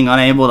team being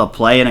unable to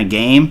play in a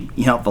game,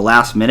 at the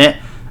last minute,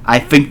 I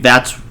think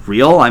that's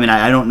real. I mean,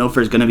 I don't know if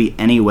there's going to be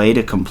any way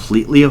to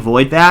completely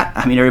avoid that.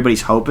 I mean,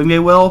 everybody's hoping they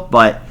will,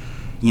 but,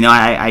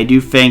 I do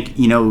think,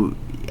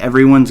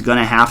 everyone's going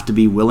to have to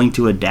be willing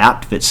to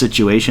adapt to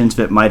situations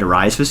that might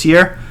arise this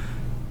year.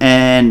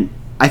 And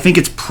I think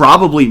it's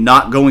probably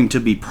not going to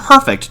be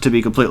perfect, to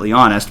be completely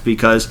honest,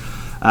 because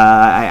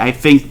I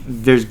think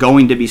there's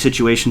going to be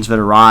situations that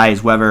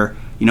arise, whether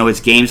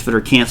it's games that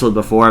are canceled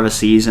before the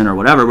season or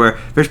whatever, where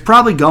there's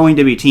probably going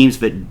to be teams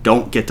that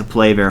don't get to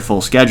play their full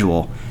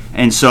schedule.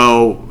 And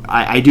so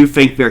I do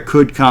think there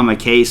could come a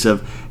case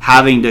of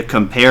having to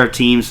compare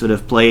teams that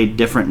have played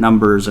different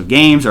numbers of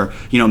games, or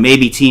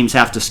maybe teams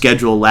have to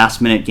schedule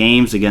last-minute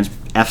games against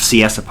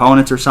FCS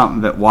opponents or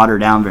something that water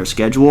down their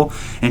schedule.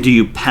 And do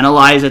you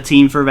penalize a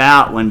team for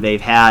that when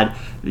they've had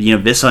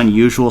this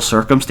unusual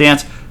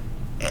circumstance?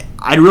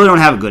 I really don't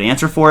have a good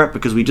answer for it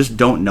because we just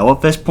don't know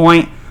at this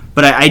point.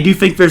 But I do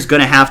think there's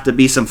going to have to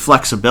be some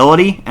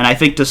flexibility, and I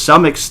think to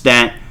some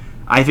extent,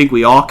 I think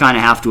we all kind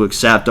of have to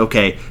accept,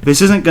 okay,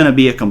 this isn't going to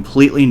be a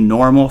completely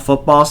normal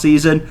football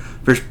season.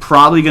 There's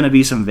probably going to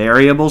be some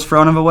variables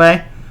thrown in the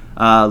way.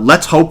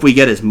 Let's hope we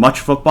get as much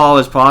football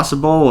as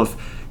possible with,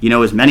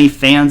 as many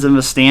fans in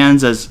the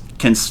stands as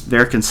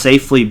there can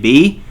safely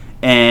be,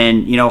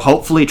 and,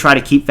 hopefully try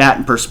to keep that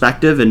in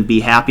perspective and be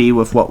happy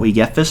with what we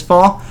get this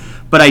fall.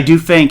 But I do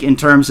think in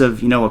terms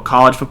of, a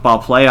college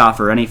football playoff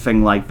or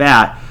anything like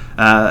that,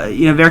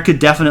 there could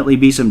definitely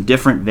be some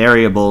different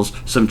variables,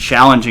 some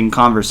challenging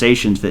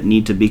conversations that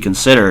need to be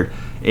considered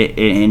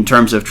in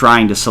terms of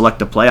trying to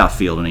select a playoff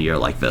field in a year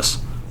like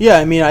this. Yeah,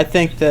 I mean, I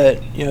think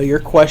that, your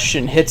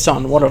question hits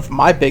on one of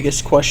my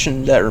biggest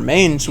questions that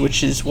remains,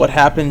 which is what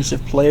happens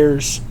if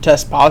players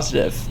test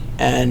positive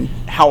and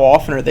how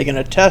often are they going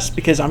to test?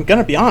 Because I'm going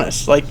to be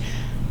honest,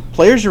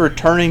 players are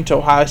returning to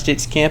Ohio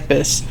State's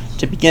campus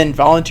to begin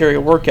voluntary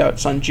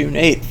workouts on June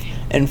 8th.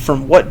 And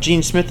from what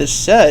Gene Smith has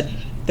said,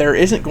 there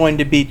isn't going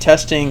to be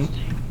testing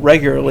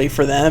regularly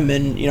for them.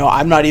 And,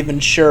 I'm not even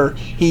sure.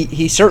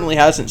 He certainly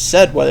hasn't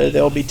said whether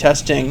they'll be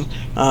testing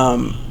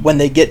when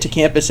they get to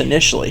campus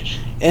initially.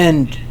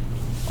 And,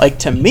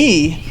 to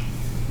me,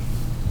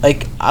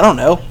 I don't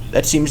know.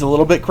 That seems a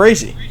little bit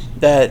crazy.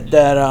 That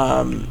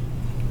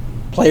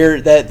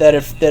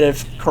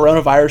if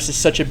coronavirus is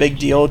such a big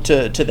deal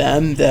to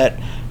them that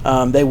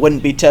they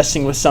wouldn't be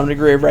testing with some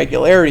degree of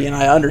regularity. And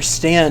I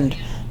understand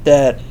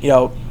that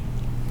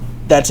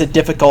that's a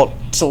difficult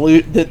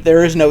that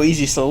there is no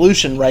easy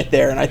solution right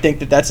there, and I think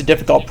that that's a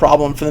difficult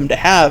problem for them to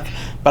have,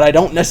 but I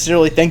don't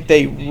necessarily think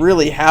they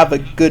really have a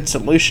good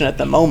solution at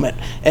the moment.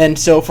 And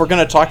so if we're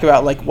going to talk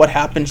about what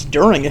happens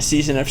during a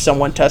season if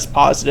someone tests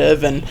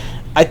positive, and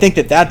I think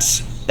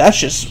that's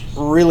just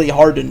really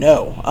hard to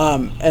know.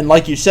 And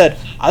like you said,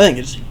 I think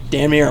it's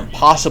damn near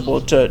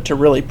impossible to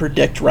really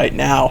predict right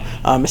now,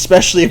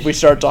 especially if we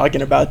start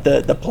talking about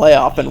the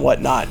playoff and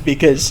whatnot,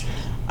 because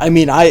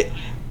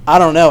I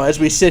don't know. As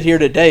we sit here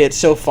today, it's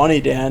so funny,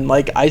 Dan.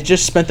 I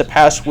just spent the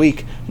past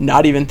week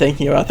not even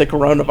thinking about the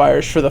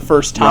coronavirus for the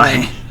first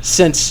time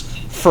since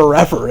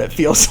forever. It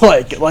feels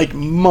like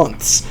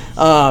months.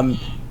 And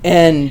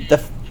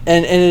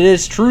it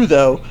is true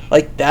though.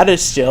 That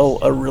is still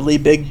a really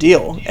big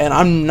deal, and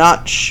I'm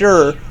not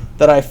sure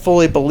that I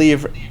fully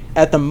believe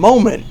at the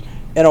moment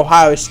in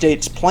Ohio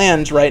State's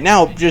plans right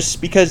now,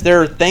 just because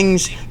there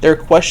are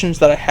questions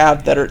that I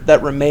have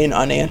that remain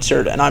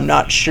unanswered, and I'm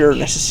not sure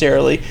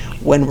necessarily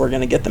when we're going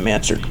to get them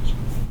answered.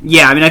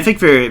 Yeah, I think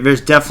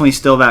there's definitely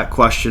still that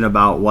question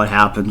about what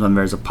happens when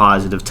there's a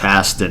positive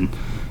test, and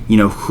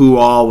who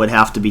all would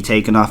have to be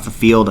taken off the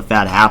field if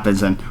that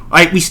happens. And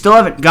we still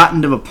haven't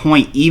gotten to a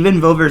point,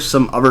 even though there's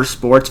some other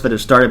sports that have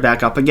started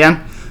back up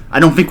again. I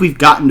don't think we've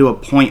gotten to a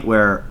point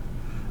where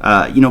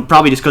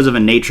probably just because of the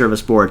nature of a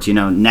sport.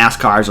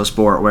 NASCAR is a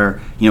sport where,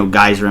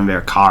 guys are in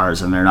their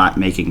cars and they're not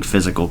making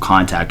physical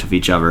contact with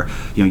each other.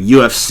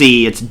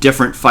 UFC, it's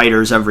different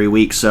fighters every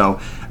week.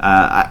 So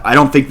I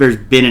don't think there's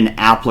been an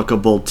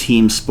applicable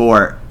team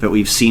sport that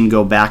we've seen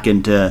go back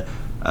into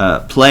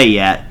play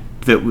yet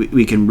that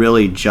we can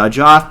really judge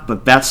off.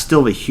 But that's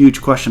still the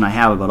huge question I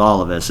have about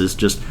all of this, is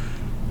just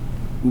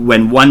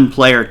when one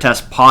player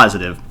tests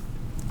positive,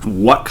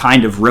 what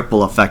kind of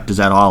ripple effect does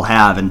that all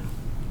have? And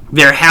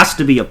there has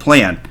to be a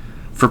plan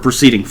for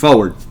proceeding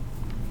forward,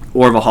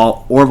 or the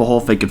whole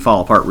thing can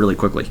fall apart really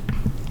quickly.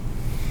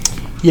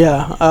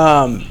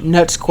 Yeah.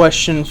 Next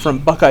question from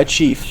Buckeye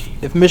Chief.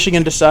 If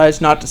Michigan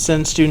decides not to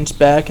send students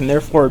back and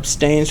therefore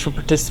abstains from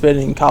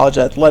participating in college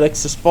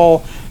athletics this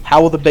fall,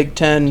 how will the Big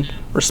Ten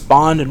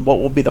respond, and what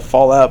will be the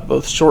fallout,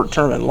 both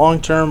short-term and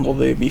long-term? Will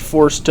they be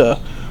forced to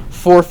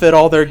forfeit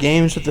all their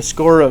games with a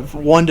score of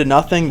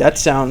 1-0? That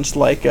sounds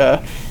like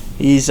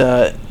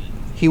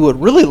he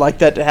would really like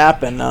that to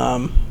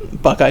happen.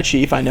 Buckeye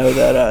Chief, I know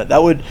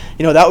that would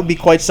be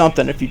quite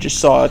something if you just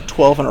saw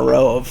 12 in a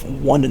row of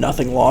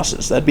 1-0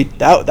 losses.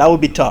 That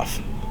would be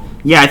tough.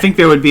 Yeah, I think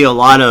there would be a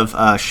lot of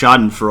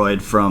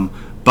schadenfreude from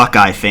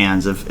Buckeye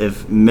fans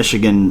if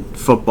Michigan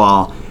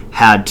football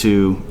had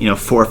to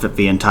forfeit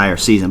the entire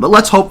season. But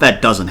let's hope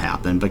that doesn't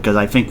happen, because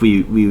I think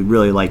we would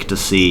really like to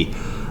see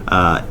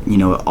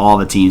all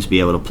the teams be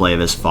able to play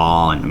this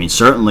fall. And I mean,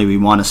 certainly we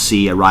want to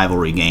see a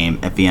rivalry game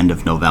at the end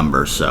of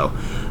November. So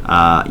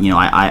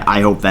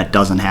I hope that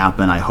doesn't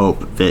happen. I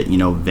hope that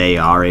they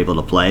are able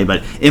to play.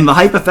 But in the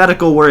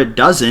hypothetical where it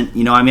doesn't,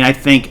 I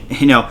think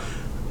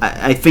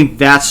I think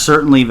that's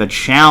certainly the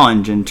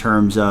challenge in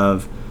terms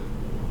of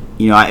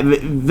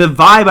the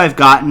vibe I've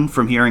gotten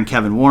from hearing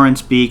Kevin Warren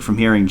speak, from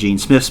hearing Gene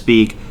Smith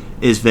speak,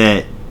 is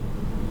that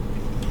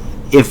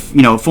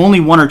if only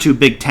one or two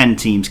Big Ten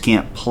teams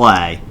can't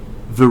play,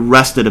 the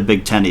rest of the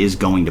Big Ten is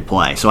going to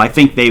play. So I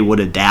think they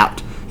would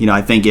adapt.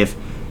 I think if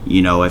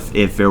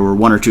there were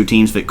one or two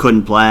teams that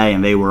couldn't play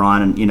and they were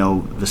on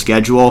the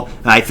schedule,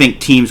 I think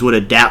teams would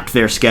adapt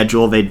their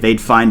schedule. They'd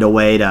find a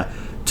way to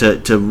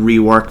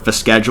rework the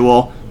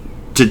schedule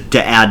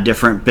to add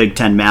different Big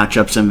Ten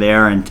matchups in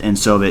there, and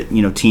so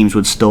that teams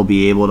would still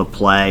be able to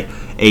play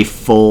a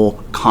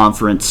full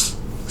conference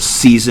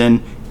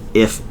season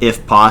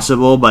if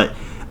possible. But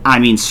I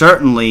mean,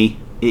 certainly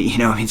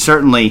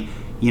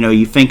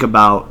you think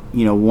about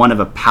one of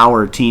the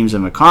power teams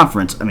in the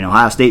conference. I mean,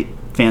 Ohio State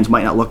fans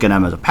might not look at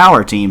them as a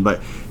power team,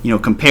 but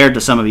compared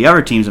to some of the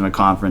other teams in the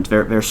conference,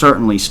 they're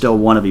certainly still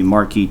one of the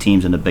marquee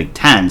teams in the Big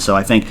Ten. So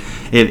I think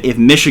if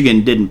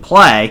Michigan didn't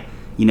play,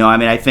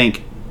 I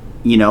think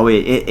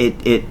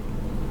it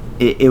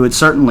would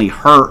certainly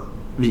hurt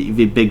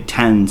the Big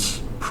Ten's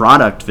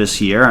product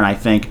this year. And I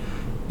think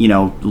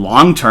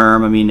long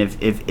term, I mean,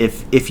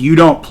 if you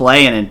don't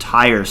play an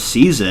entire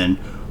season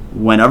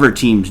when other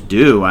teams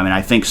do, I mean,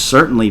 I think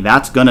certainly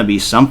that's going to be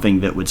something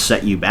that would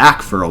set you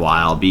back for a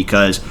while,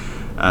 because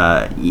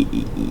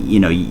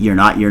you're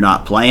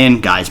not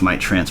playing, guys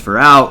might transfer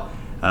out,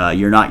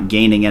 you're not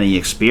gaining any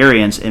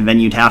experience, and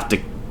then you'd have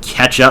to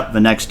catch up the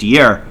next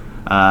year.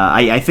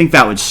 I think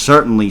that would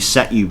certainly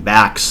set you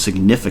back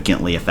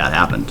significantly if that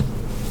happened.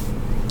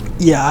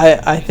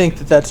 Yeah, I think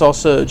that's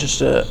also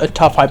just a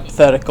tough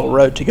hypothetical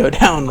road to go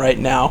down right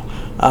now.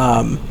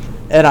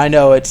 And I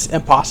know it's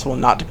impossible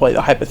not to play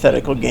the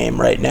hypothetical game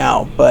right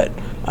now, but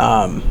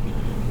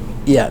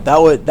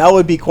that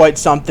would be quite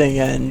something.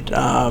 And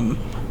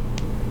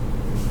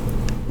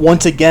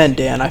once again,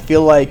 Dan, I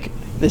feel like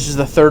this is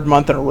the third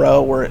month in a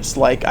row where it's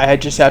like I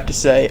just have to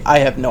say I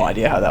have no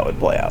idea how that would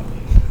play out.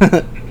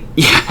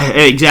 Yeah,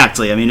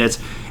 exactly. I mean, that's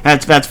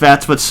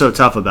what's so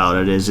tough about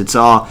it, is it's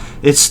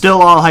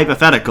still all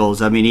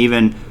hypotheticals. I mean,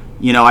 even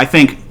I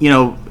think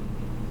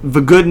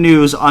the good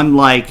news,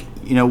 unlike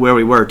where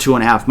we were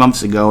 2.5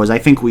 months ago, is I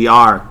think we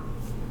are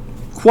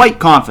quite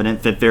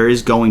confident that there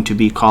is going to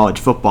be college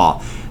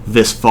football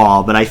this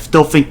fall. But I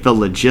still think the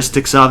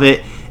logistics of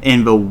it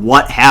and the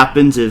what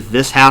happens if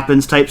this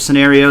happens type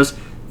scenarios,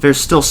 there's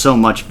still so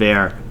much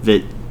there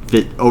that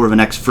over the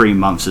next 3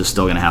 months is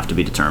still going to have to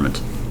be determined.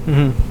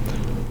 Mm-hmm.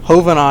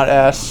 Hovanot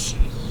asks,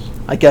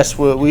 I guess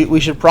we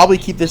should probably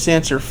keep this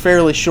answer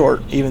fairly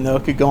short, even though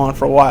it could go on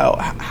for a while.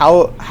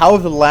 How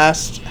have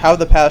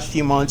the past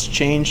few months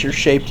changed or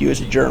shaped you as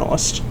a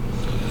journalist?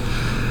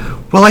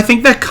 Well, I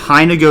think that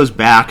kind of goes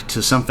back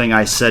to something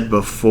I said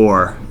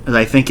before, and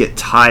I think it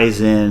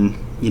ties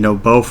in,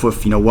 both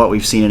with what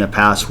we've seen in the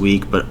past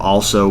week, but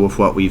also with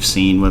what we've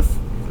seen with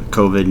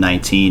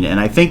COVID-19.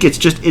 And I think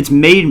it's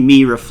made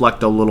me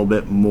reflect a little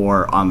bit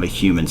more on the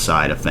human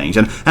side of things.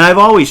 And I've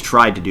always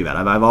tried to do that.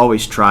 I've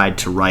always tried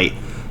to write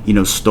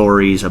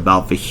stories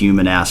about the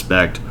human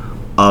aspect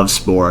of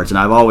sports, and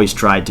I've always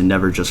tried to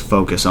never just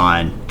focus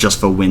on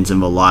just the wins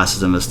and the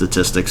losses and the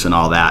statistics and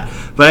all that.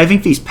 But I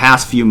think these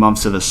past few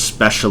months have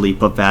especially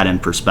put that in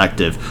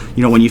perspective.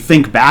 When you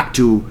think back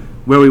to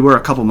where we were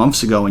a couple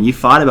months ago, and you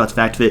thought about the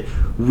fact that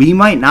we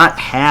might not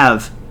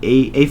have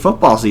a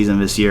football season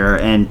this year,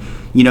 and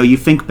you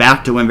think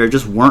back to when there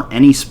just weren't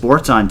any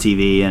sports on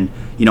TV, and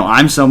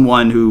I'm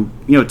someone who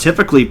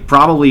typically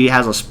probably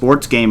has a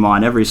sports game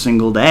on every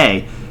single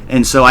day.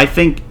 And so I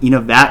think,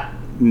 that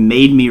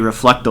made me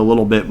reflect a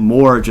little bit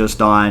more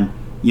just on,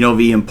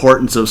 the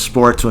importance of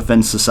sports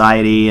within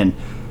society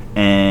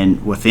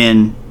and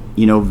within,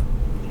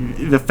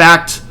 the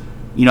fact,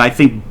 I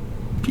think,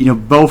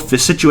 both the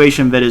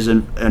situation that has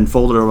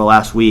unfolded over the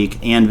last week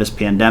and this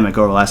pandemic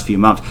over the last few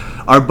months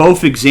are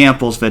both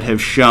examples that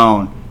have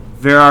shown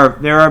there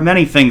are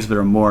many things that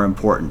are more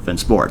important than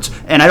sports.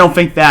 And I don't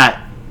think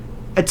that,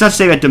 it's not to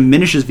say that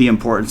diminishes the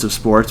importance of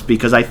sports,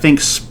 because I think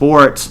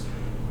sports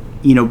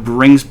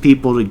brings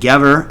people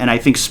together, and I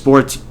think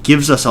sports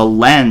gives us a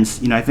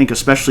lens. I think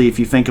especially if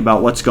you think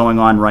about what's going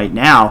on right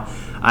now,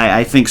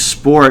 I think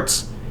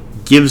sports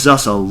gives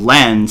us a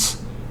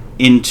lens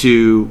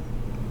into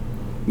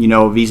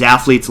these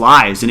athletes'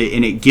 lives, and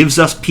it gives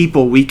us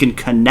people we can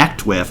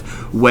connect with,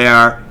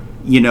 where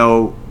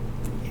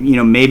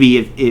maybe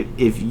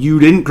if you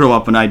didn't grow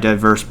up in a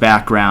diverse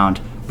background,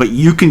 but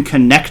you can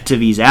connect to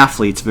these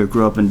athletes that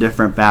grew up in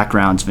different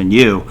backgrounds than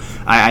you.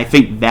 I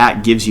think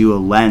that gives you a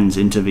lens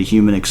into the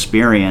human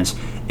experience,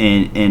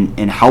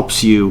 and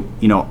helps you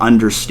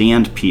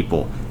understand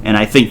people. And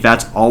I think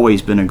that's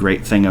always been a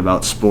great thing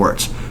about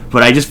sports.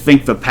 But I just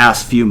think the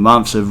past few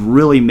months have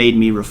really made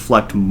me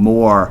reflect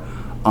more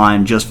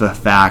on just the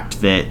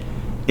fact that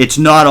it's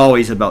not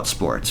always about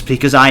sports,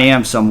 because I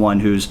am someone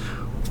who's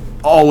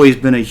always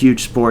been a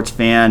huge sports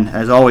fan,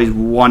 has always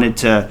wanted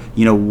to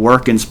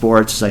work in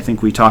sports, as I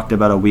think we talked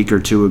about a week or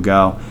two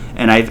ago.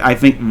 And I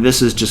think this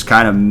has just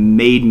kind of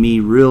made me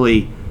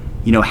really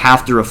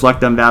have to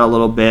reflect on that a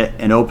little bit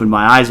and open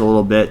my eyes a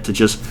little bit to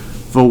just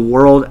the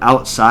world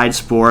outside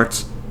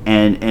sports,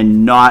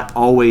 and not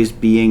always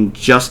being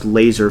just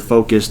laser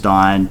focused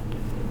on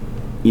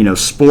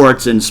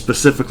sports and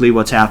specifically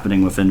what's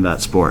happening within that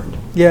sport.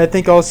 Yeah, I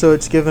think also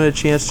it's given a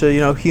chance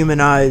to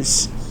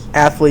humanize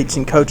athletes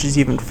and coaches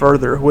even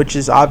further, which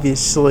is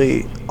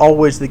obviously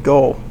always the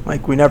goal.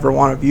 Like, we never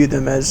want to view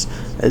them as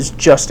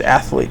just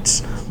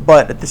athletes,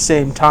 but at the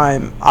same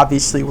time,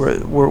 obviously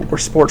we're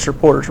sports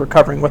reporters. We're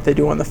covering what they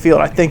do on the field.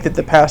 I think that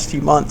the past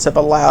few months have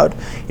allowed,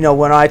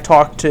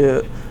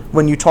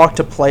 when you talk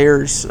to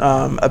players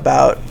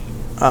about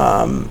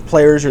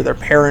players or their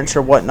parents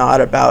or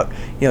whatnot about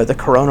the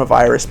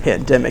coronavirus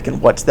pandemic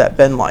and what's that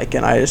been like,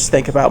 and I just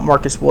think about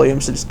Marcus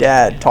Williams'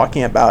 dad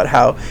talking about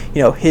how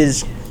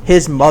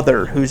his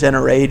mother, who's in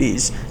her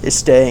 80s, is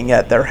staying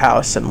at their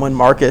house, and when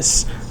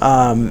Marcus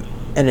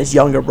and his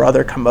younger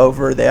brother come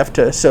over, they have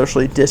to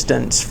socially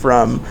distance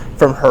from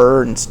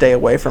her and stay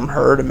away from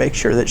her to make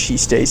sure that she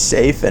stays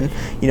safe. And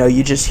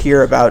you just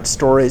hear about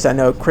stories. I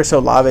know Chris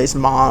Olave's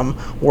mom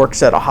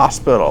works at a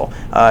hospital.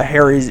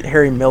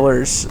 Harry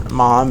Miller's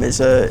mom is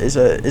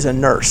a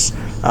nurse,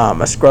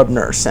 a scrub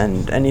nurse,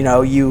 and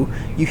you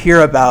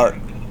hear about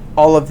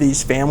all of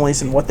these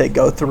families and what they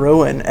go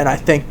through, and I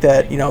think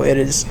that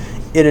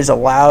it has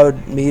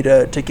allowed me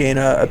to gain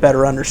a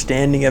better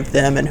understanding of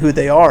them and who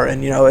they are.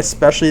 And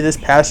especially this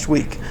past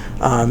week,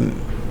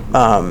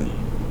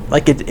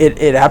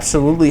 it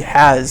absolutely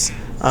has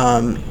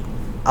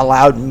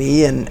allowed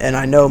me and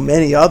I know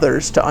many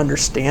others to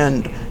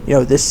understand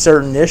this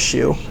certain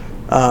issue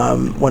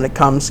when it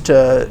comes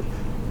to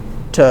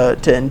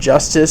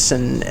injustice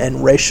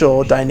and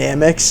racial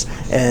dynamics,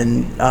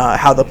 and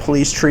how the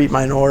police treat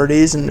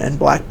minorities and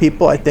black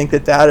people. I think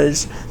that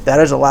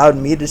has allowed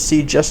me to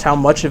see just how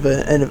much of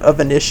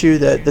an issue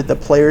that the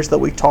players that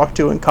we talk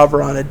to and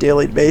cover on a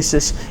daily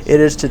basis it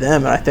is to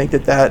them. And I think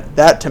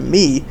that to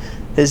me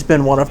has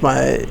been one of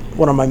my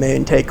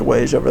main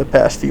takeaways over the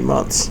past few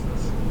months.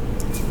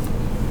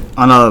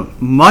 On a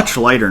much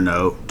lighter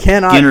note,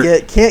 can't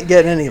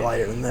get any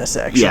lighter than this,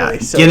 actually. Yeah,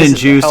 so Gin this and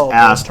is Juice a hell of a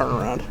asked,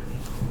 turnaround.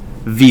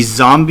 the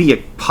zombie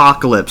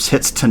apocalypse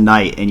hits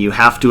tonight and you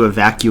have to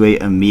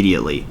evacuate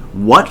immediately.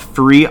 What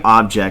 3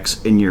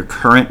 objects in your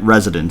current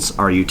residence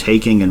are you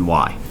taking, and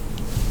why?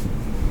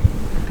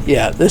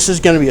 Yeah, this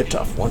is going to be a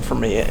tough one for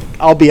me.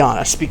 I'll be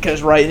honest,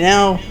 because right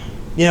now,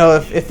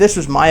 if this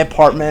was my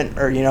apartment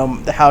or,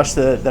 the house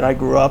that I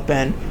grew up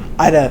in,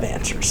 I'd have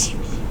answers,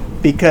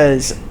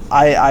 because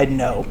I'd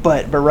know.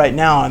 But right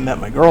now I'm at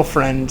my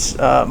girlfriend's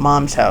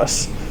mom's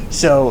house.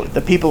 So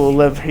the people who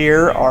live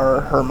here are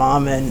her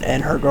mom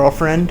and her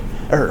girlfriend,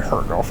 or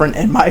her girlfriend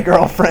and my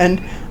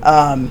girlfriend.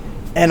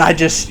 And I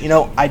just,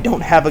 I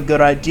don't have a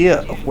good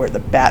idea of where the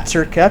bats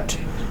are kept.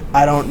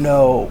 I don't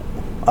know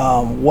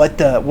what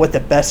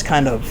the best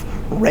kind of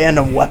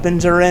random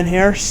weapons are in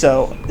here.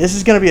 So this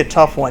is going to be a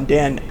tough one,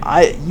 Dan.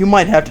 You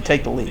might have to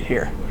take the lead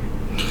here.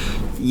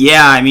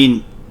 Yeah, I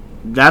mean,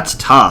 that's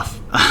tough.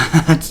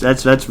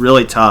 that's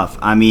really tough.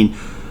 I mean,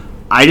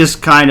 I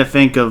just kind of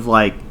think of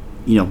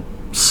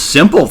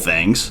simple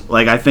things.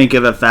 Like, I think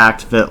of the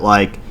fact that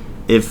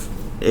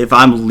if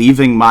I'm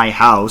leaving my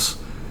house,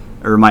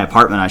 or my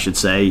apartment I should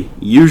say,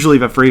 usually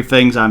the 3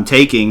 things I'm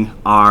taking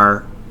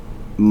are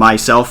my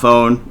cell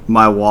phone,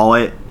 my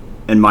wallet,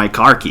 and my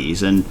car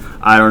keys. And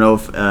I don't know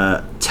if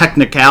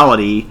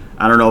technicality,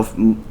 I don't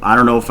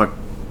know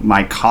if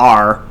my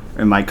car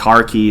and my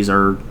car keys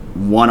are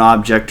one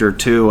object or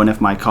 2, and if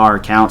my car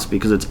counts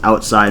because it's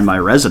outside my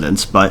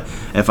residence. But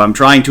if I'm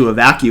trying to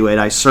evacuate,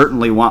 I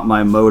certainly want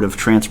my mode of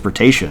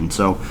transportation.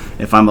 So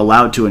if I'm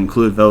allowed to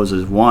include those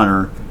as one,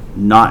 or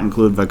not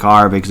include the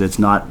car because it's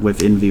not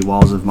within the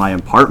walls of my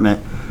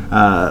apartment,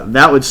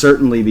 that would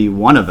certainly be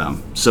one of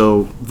them.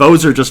 So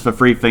those are just the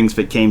 3 things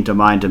that came to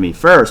mind to me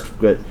first,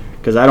 but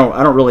because I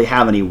don't really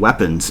have any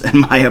weapons in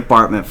my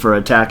apartment for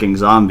attacking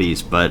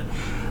zombies. But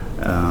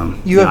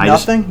you have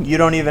nothing? You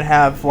don't even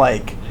have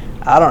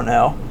I don't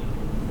know.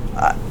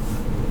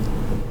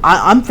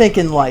 I'm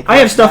thinking I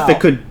have stuff that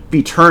could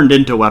be turned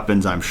into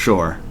weapons, I'm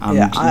sure.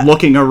 I'm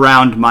looking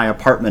around my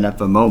apartment at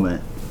the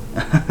moment.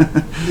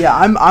 Yeah,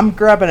 I'm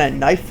grabbing a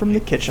knife from the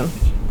kitchen.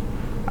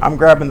 I'm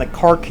grabbing the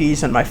car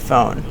keys and my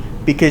phone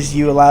because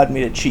you allowed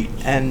me to cheat,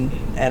 and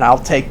I'll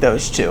take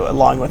those too,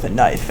 along with a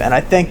knife. And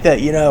I think that,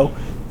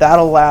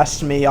 that'll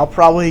last me. I'll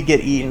probably get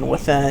eaten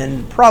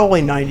within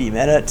probably 90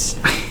 minutes,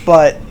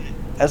 but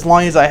as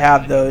long as I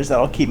have those,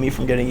 that'll keep me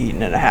from getting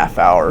eaten in a half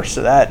hour.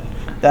 So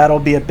that'll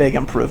be a big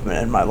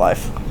improvement in my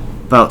life.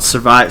 About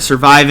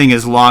surviving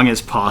as long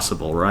as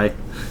possible, right?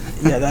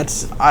 Yeah,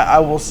 I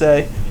will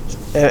say,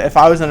 if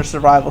I was in a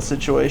survival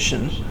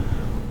situation,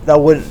 that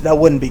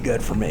wouldn't be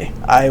good for me.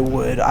 I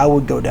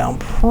would go down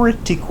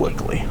pretty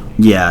quickly.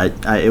 Yeah,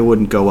 it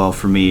wouldn't go well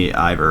for me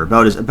either.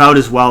 About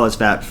as well as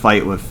that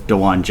fight with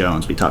DeJuan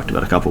Jones we talked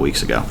about a couple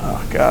weeks ago.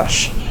 Oh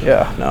gosh,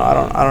 yeah. No,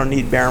 I don't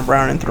need Baron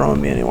Browning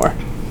throwing me anywhere.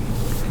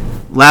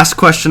 Last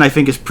question I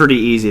think is pretty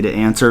easy to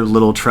answer.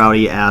 Little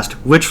Trouty asked,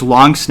 which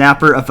long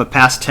snapper of the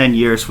past 10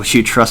 years would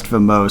you trust the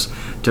most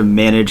to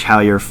manage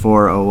how your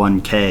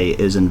 401k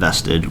is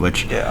invested?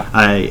 Which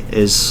I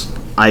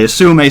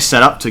assume a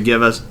setup to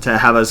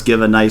have us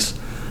give a nice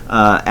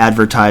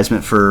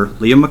advertisement for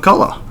Liam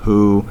McCullough,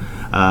 who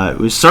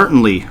was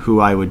certainly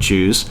who I would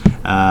choose.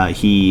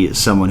 He's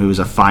someone who is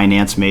a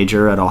finance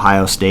major at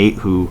Ohio State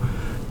who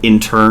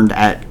interned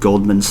at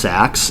Goldman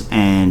Sachs,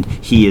 and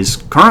he is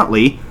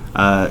currently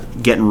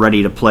getting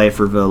ready to play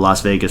for the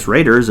Las Vegas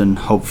Raiders and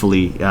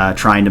hopefully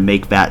trying to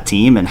make that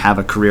team and have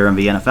a career in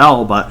the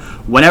NFL. But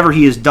whenever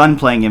he is done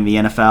playing in the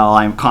NFL,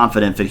 I'm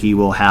confident that he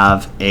will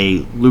have a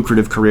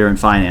lucrative career in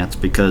finance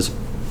because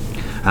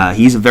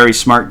he's a very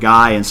smart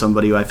guy and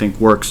somebody who I think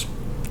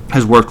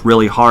has worked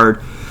really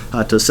hard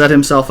to set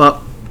himself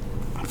up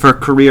for a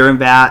career in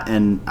that,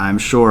 and I'm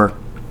sure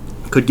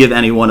could give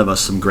any one of us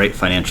some great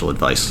financial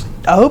advice.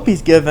 I hope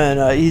he's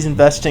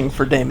investing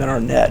for Damon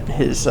Arnett,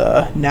 his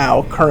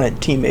now current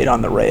teammate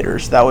on the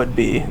Raiders. That'd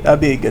be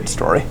a good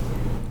story.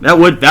 That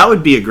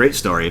would be a great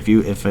story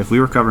if we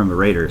were covering the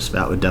Raiders.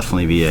 That would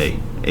definitely be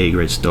a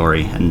great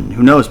story. And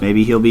who knows,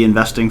 maybe he'll be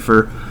investing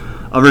for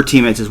other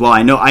teammates as well.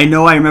 I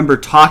remember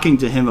talking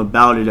to him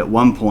about it at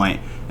one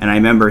point, and I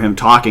remember him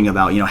talking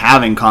about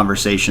having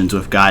conversations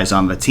with guys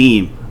on the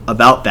team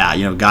about that.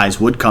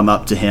 Guys would come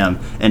up to him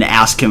and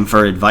ask him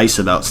for advice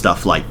about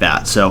stuff like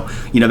that. So,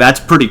 that's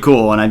pretty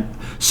cool. And I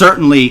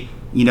certainly,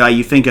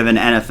 you think of an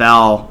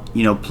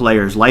NFL,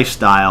 player's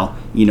lifestyle,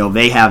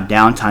 they have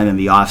downtime in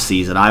the off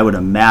season. I would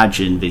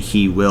imagine that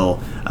he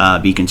will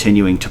be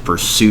continuing to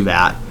pursue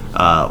that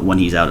when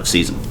he's out of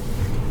season.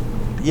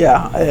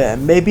 Yeah,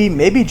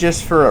 maybe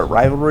just for a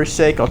rivalry's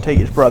sake, I'll take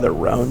his brother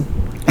Roan.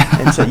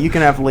 And so you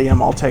can have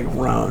Liam, I'll take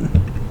Roan.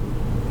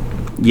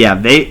 Yeah,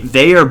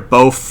 they are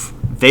both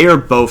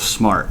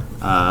smart.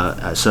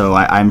 So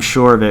I'm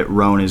sure that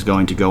Roan is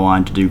going to go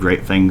on to do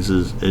great things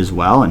as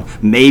well, and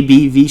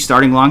maybe the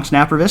starting long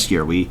snapper this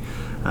year. We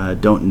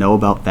don't know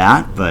about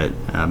that, but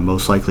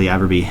most likely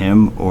either be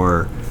him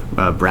or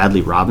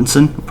Bradley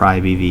Robinson will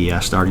probably be the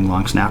starting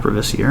long snapper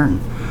this year.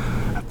 And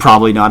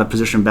probably not a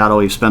position battle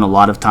we've spent a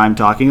lot of time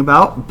talking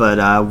about, but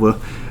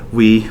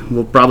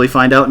we'll probably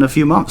find out in a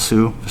few months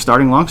who the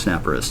starting long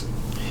snapper is.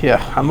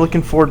 Yeah, I'm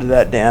looking forward to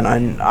that, Dan.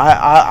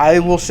 I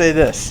will say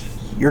this.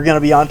 You're going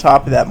to be on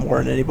top of that more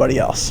than anybody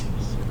else.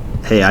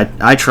 Hey,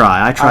 I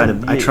try to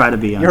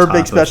be on top. You're a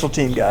big special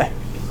team guy.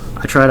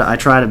 I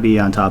try to be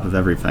on top of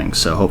everything.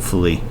 So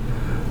hopefully,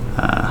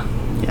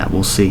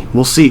 we'll see.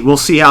 We'll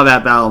see how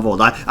that battle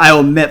unfolds. I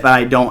will admit that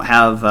I don't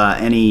have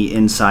any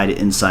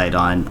insight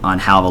on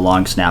how the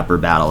long snapper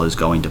battle is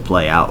going to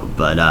play out.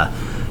 But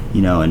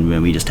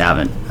and we just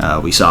haven't.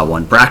 We saw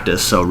one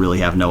practice, so really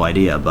have no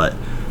idea. But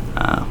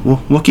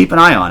we'll keep an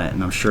eye on it,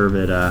 and I'm sure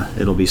that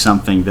it'll be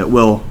something that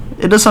will.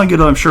 It is something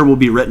that I'm sure will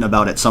be written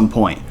about at some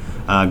point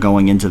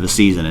going into the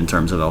season in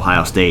terms of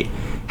Ohio State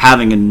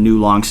having a new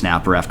long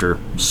snapper after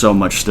so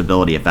much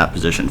stability at that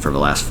position for the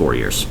last 4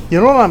 years. You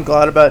know what I'm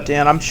glad about,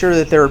 Dan? I'm sure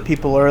that there are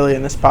people early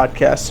in this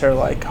podcast that are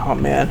like, oh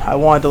man, I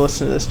wanted to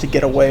listen to this to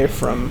get away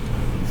from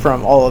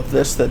all of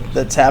this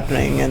that's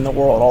happening in the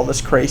world, all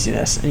this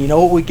craziness. And you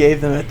know what we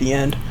gave them at the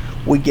end?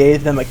 We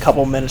gave them a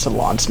couple minutes of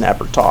long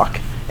snapper talk.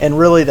 And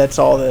really that's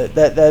all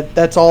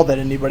that's all that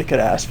anybody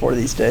could ask for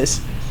these days.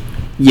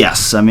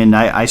 Yes, I mean,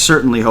 I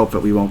certainly hope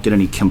that we won't get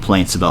any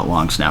complaints about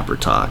long snapper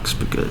talks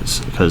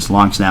because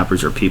long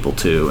snappers are people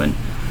too, and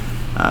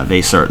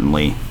they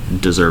certainly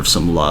deserve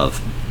some love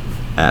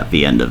at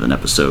the end of an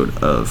episode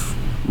of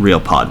Real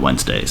Pod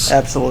Wednesdays.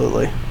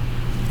 Absolutely.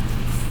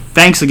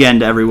 Thanks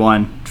again to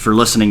everyone for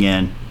listening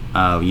in.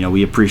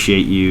 We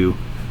appreciate you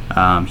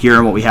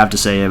hearing what we have to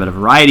say about a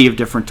variety of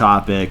different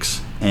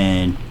topics,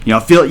 and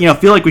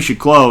feel like we should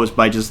close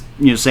by just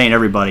saying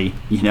everybody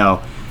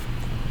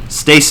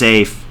stay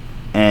safe.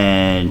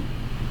 And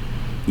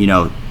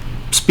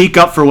speak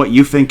up for what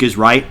you think is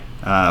right.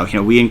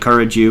 We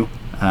encourage you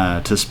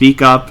to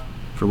speak up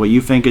for what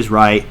you think is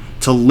right,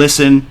 to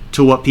listen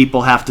to what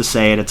people have to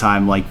say at a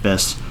time like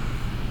this.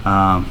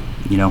 We're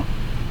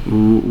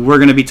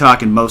going to be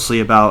talking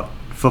mostly about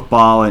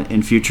football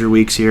in future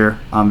weeks here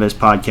on this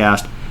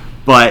podcast,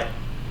 but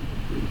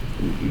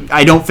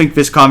I don't think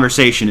this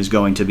conversation is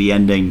going to be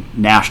ending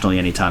nationally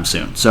anytime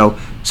soon. So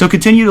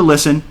continue to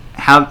listen,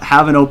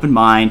 have an open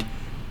mind,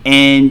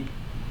 and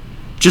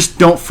just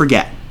don't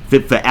forget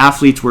that the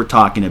athletes we're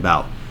talking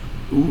about,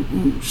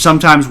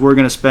 sometimes we're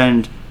going to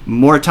spend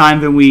more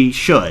time than we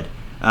should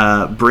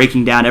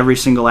breaking down every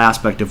single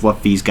aspect of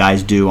what these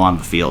guys do on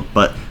the field.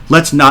 But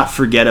let's not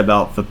forget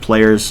about the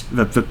players,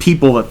 the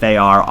people that they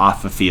are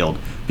off the field,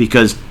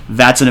 because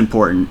that's an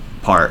important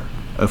part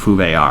of who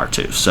they are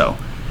too. So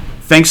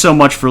thanks so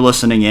much for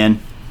listening in,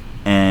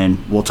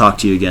 and we'll talk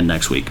to you again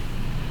next week.